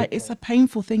 Right. It's a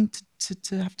painful thing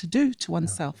to have to do to Yeah.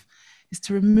 oneself, is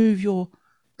to remove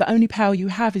the only power you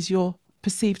have is your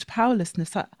perceived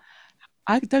powerlessness.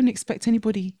 I don't expect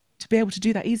anybody to be able to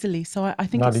do that easily. So I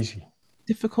think Not it's easy.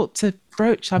 difficult to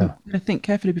broach. I'm Yeah. going to think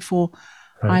carefully before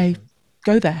Right. I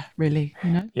go there, really.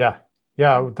 Yeah.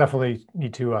 Yeah. I would definitely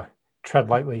need to tread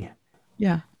lightly.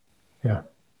 Yeah. Yeah.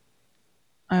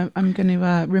 I'm going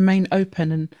to remain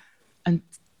open and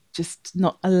just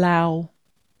not allow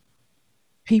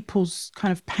people's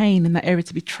kind of pain in that area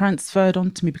to be transferred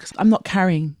onto me, because I'm not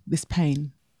carrying this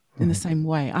pain in the Hmm. same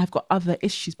way. I've got other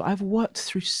issues, but I've worked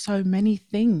through so many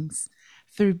things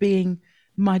through being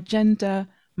my gender,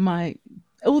 my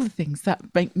all the things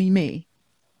that make me me.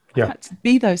 I've Yeah. had to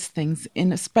be those things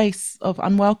in a space of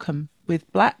unwelcome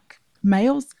with black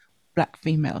males, black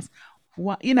females.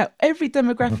 Every Mhm.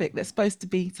 demographic that's supposed to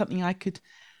be something I could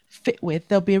fit with,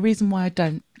 there'll be a reason why I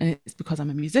don't, and it's because I'm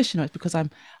a musician, or it's because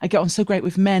I get on so great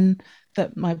with men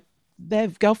that their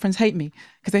girlfriends hate me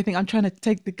because they think I'm trying to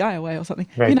take the guy away or something.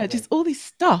 Right. Just all this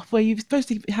stuff where you're supposed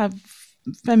to have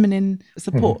feminine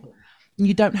support, Hmm. and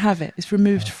you don't have it. It's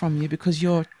removed Yeah. from you because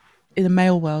you're in a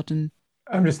male world, and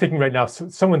I'm just thinking right now, so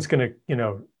someone's going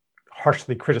to,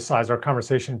 harshly criticize our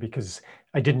conversation because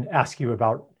I didn't ask you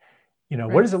about,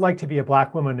 what is it race. like to be a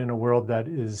Black woman in a world that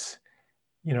is,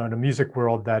 in a music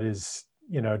world that is,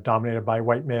 dominated by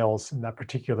white males in that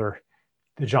particular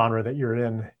the genre that you're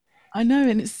in. I know,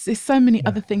 and it's so many Yeah.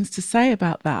 other things to say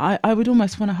about that. I would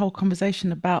almost want a whole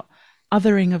conversation about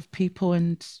othering of people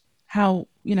and how,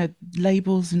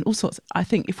 labels and all sorts. I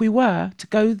think if we were to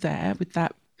go there with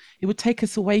that, it would take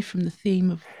us away from the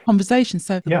theme of conversation.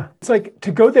 So, Yeah. It's like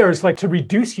to go there is like to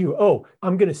reduce you. Oh,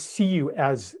 I'm going to see you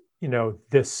as,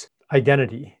 this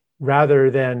identity rather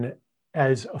than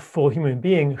as a full human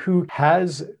being who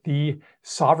has the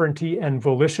sovereignty and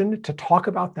volition to talk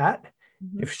about that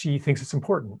mhm. if she thinks it's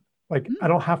important. Like, I Mm.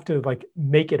 don't have to like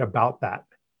make it about that.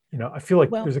 I feel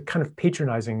like Well, there's a kind of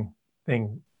patronizing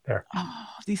thing there. oh,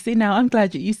 you see, now I'm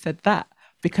glad you said that,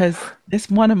 because this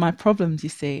one of my problems, you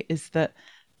see, is that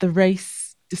the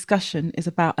race discussion is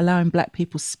about allowing Black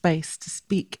people space to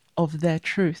speak of their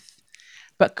truth,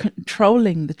 but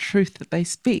controlling the truth that they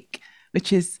speak,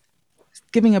 which is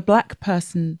giving a Black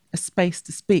person a space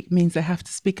to speak means they have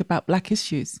to speak about Black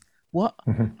issues. What?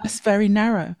 Mhm. That's very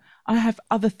narrow. I have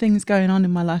other things going on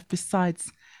in my life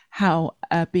besides how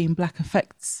being Black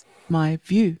affects my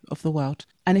view of the world.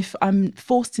 And if I'm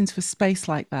forced into a space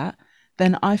like that,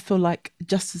 then I feel like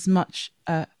just as much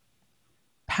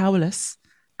powerless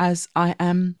as I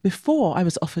am before I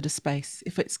was offered a space,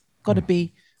 if it's got to Mhm.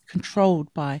 be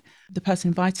controlled by the person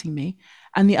inviting me.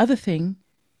 And the other thing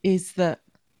is that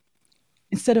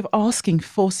instead of asking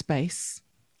for space,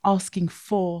 asking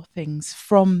for things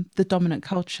from the dominant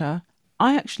culture,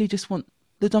 I actually just want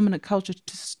the dominant culture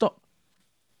to stop,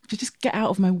 to just get out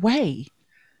of my way.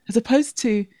 As opposed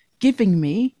to giving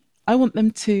me, I want them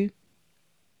to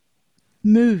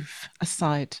move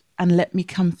aside and let me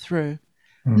come through,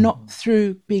 Mhm. not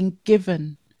through being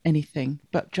given anything,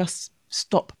 but just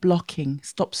stop blocking,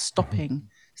 stop Mhm. stopping,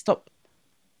 stop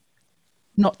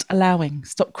not allowing,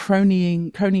 stop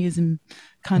cronyism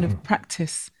kind of Mhm.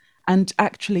 practice. And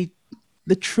actually,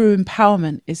 the true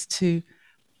empowerment is to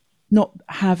not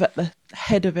have at the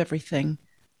head of everything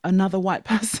another white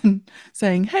person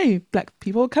saying, "Hey, black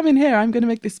people, come in here. I'm going to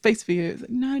make this space for you." It's like,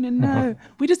 no, no, no.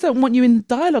 We just don't want you in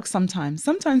dialogue sometimes.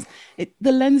 Sometimes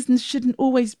the lens shouldn't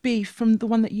always be from the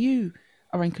one that you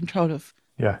are in control of,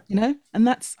 Yeah. and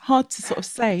that's hard to sort of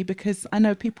say because I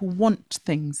know people want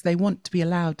things. They want to be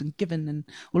allowed and given and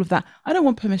all of that. I don't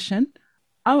want permission.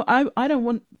 I don't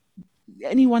want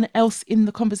anyone else in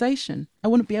the conversation. I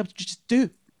want to be able to just do.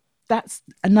 That's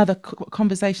another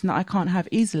conversation that I can't have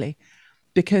easily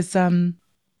because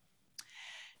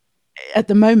at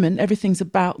the moment everything's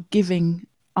about giving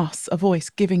us a voice,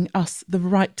 giving us the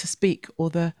right to speak or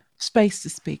the space to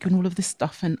speak and all of this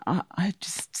stuff. And I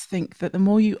just think that the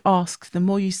more you ask, the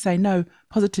more you say no,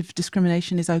 positive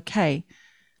discrimination is okay,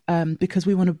 because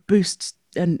we want to boost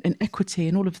and equity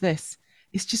and all of this.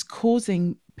 It's just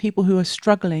causing people who are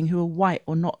struggling, who are white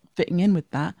or not fitting in with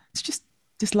that, to just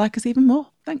dislike us even more.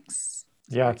 Thanks.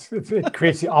 It's Yeah. great. It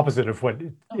creates the opposite of what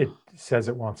it Oh, says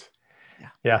it wants. yeah.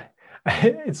 Yeah.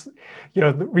 It's,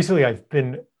 recently I've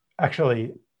been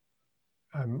actually,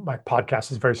 my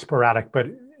podcast is very sporadic, but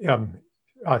um,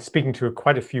 speaking to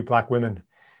quite a few Black women,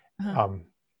 Uh-huh. um,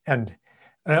 and,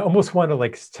 and I almost want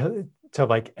to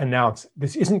like announce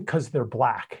this isn't because they're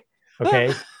Black,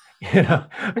 okay?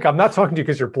 Like I'm not talking to you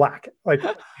because you're Black. Like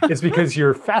it's because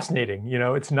you're fascinating.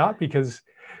 It's not because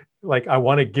like I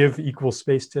want to give equal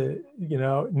space to,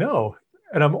 no.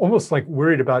 And I'm almost like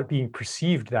worried about being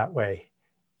perceived that way,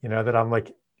 that I'm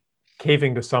like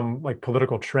caving to some like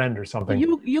political trend or Well, something.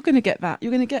 you're going to get that.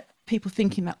 You're going to get people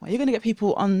thinking that way. You're going to get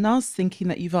people on us thinking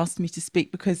that you've asked me to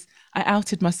speak because I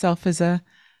outed myself as a,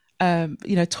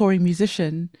 touring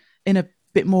musician in a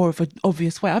bit more of an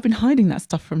obvious way. I've been hiding that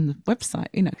stuff from the website.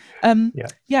 Yeah.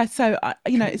 Yeah. So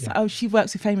it's Yeah. oh, she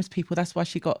works with famous people. That's why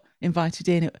she got invited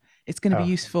in. It's going to be Oh,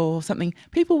 useful or something.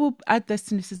 People will add their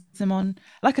cynicism on.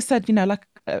 Like I said, like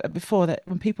before, that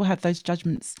when people have those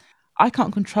judgments, I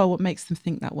can't control what makes them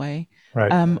think that way.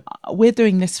 right. Um, we're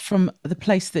doing this from the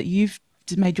place that you've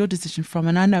made your decision from,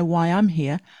 and I know why I'm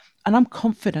here, and I'm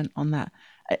confident on that.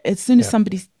 As soon as Yeah.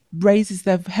 somebody raises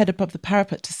their head above the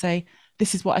parapet to say,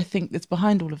 "This is what I think that's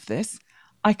behind all of this,"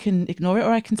 I can ignore it,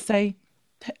 or I can say,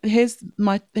 "Here's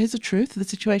the truth of the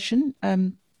situation.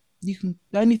 You can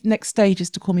the only next stage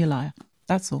is to call me a liar.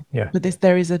 That's all." Yeah. But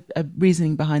there is a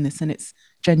reasoning behind this, and it's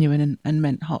genuine and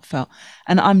meant heartfelt.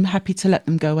 And I'm happy to let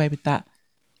them go away with that.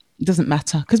 It doesn't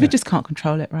matter because we Yeah. just can't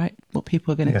control it, right? What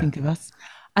people are going to Yeah. think of us.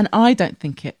 And I don't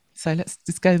think it. So let's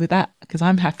just go with that because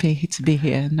I'm happy to be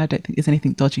here and I don't think there's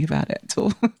anything dodgy about it at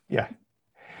all. Yeah.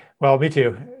 Well, me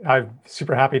too. I'm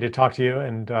super happy to talk to you.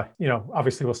 And,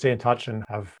 obviously we'll stay in touch and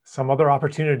have some other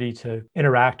opportunity to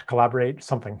interact, collaborate,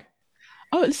 something.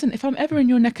 Oh, listen, if I'm ever in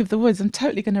your neck of the woods, I'm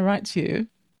totally going to write to you.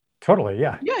 Totally.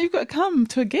 Yeah. Yeah, you've got to come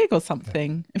to a gig or Yeah.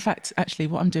 something. In fact, actually,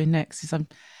 what I'm doing next is I'm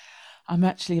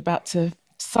actually about to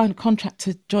sign a contract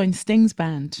to join Sting's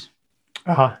band.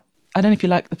 Uh-huh. I don't know if you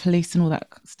like the Police and all that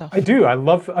I stuff. do. I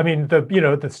mean,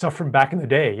 the stuff from back in the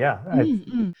day. Yeah.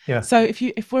 Mm-mm. Yeah. So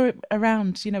if we're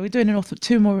around, we're doing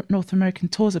two more North American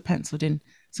tours are penciled in.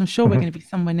 So I'm sure we're Mhm. going to be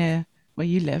somewhere near where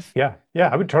you live. Yeah. Yeah.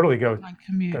 I would totally go, I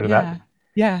commute. go to that.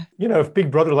 Yeah. Yeah. If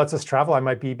Big Brother lets us travel, I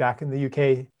might be back in the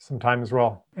UK sometime as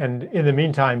well. And in the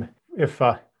meantime, if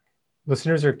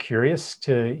listeners are curious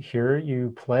to hear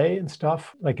you play and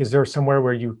stuff, like, is there somewhere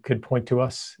where you could point to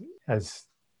us as,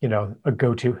 a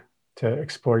go-to to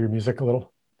explore your music a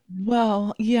little?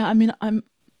 Well, yeah, I mean,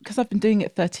 because I've been doing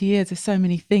it 30 years, there's so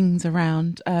many things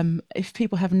around. If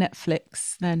people have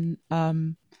Netflix, then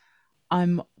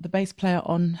I'm the bass player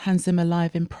on Hans Zimmer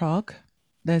Live in Prague.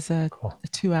 There's Cool. a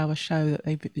 2 hour show that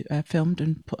they filmed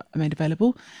and made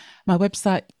available. My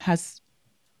website has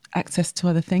access to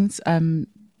other things,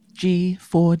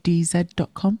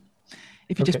 g4dz.com.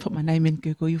 If you just Okay. put my name in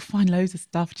Google, you'll find loads of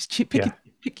stuff. Just Yeah.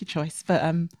 pick your choice. But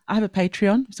I have a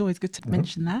Patreon. It's always good to Hmm.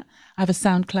 mention that. I have a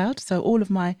SoundCloud, so all of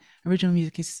my original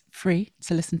music is free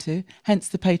to listen to. Hence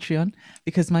the Patreon,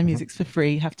 because my Hmm. music's for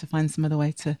free. You have to find some other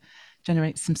way to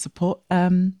generate some support.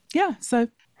 Yeah. So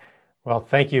Well,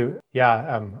 thank you.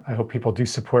 Yeah. I hope people do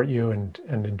support you and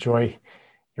enjoy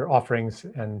your offerings.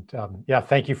 And yeah,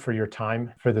 thank you for your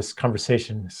time for this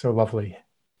conversation. So lovely.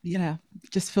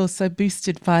 just feel so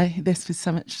boosted by this with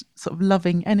so much sort of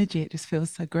loving energy. It just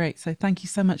feels so great. So thank you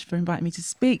so much for inviting me to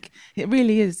speak. It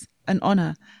really is an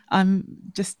honor. I'm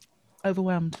just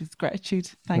overwhelmed with gratitude.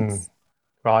 Mm. Thanks.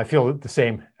 Well, I feel the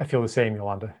same. I feel the same,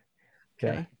 Yolanda. Yeah.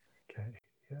 Okay. Okay.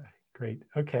 Yeah. Great.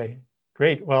 Okay.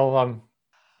 Great. Well,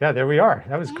 yeah, there we are.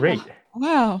 That was great. Ah,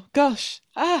 wow, gosh.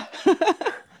 I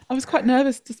was quite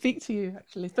nervous to speak to you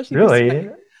actually, especially this Really? way.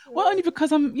 Well, only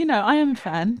because I am a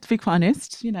fan, to be quite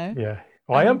honest. Yeah.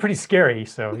 Well, I am And pretty scary,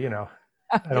 so I you're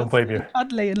don't blame so you.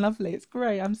 cuddly and lovely. It's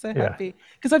great. I'm so Yeah. happy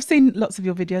because I've seen lots of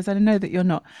your videos and I know that you're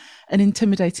not an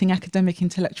intimidating academic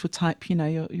intellectual type.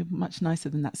 You're much nicer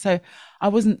than that. So I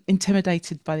wasn't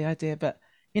intimidated by the idea, but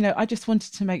I just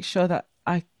wanted to make sure that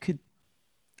I could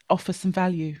offer some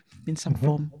value in some Hmm.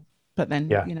 form. But then,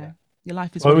 Yeah. your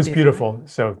life is Well, it what it was is, right? beautiful.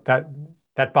 So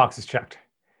that box is checked.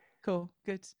 Cool.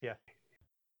 Good. Yeah.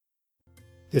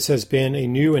 This has been A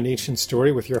New and Ancient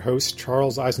Story with your host,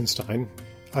 Charles Eisenstein.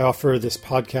 I offer this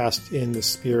podcast in the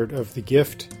spirit of the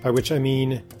gift, by which I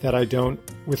mean that I don't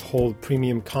withhold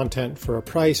premium content for a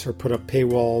price or put up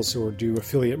paywalls or do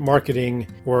affiliate marketing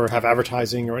or have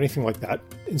advertising or anything like that.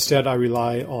 Instead, I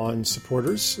rely on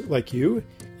supporters like you.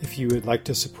 If you would like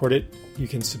to support it, you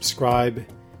can subscribe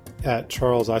at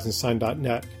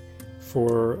charleseisenstein.net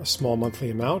for a small monthly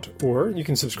amount, or you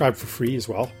can subscribe for free as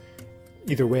well.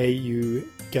 Either way, you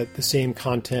get the same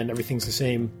content, everything's the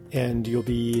same, and you'll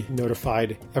be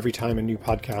notified every time a new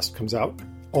podcast comes out.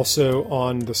 Also,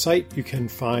 on the site, you can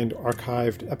find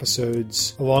archived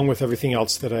episodes along with everything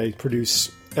else that I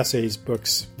produce: essays,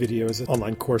 books, videos,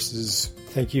 online courses.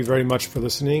 Thank you very much for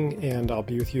listening, and I'll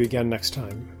be with you again next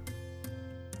time.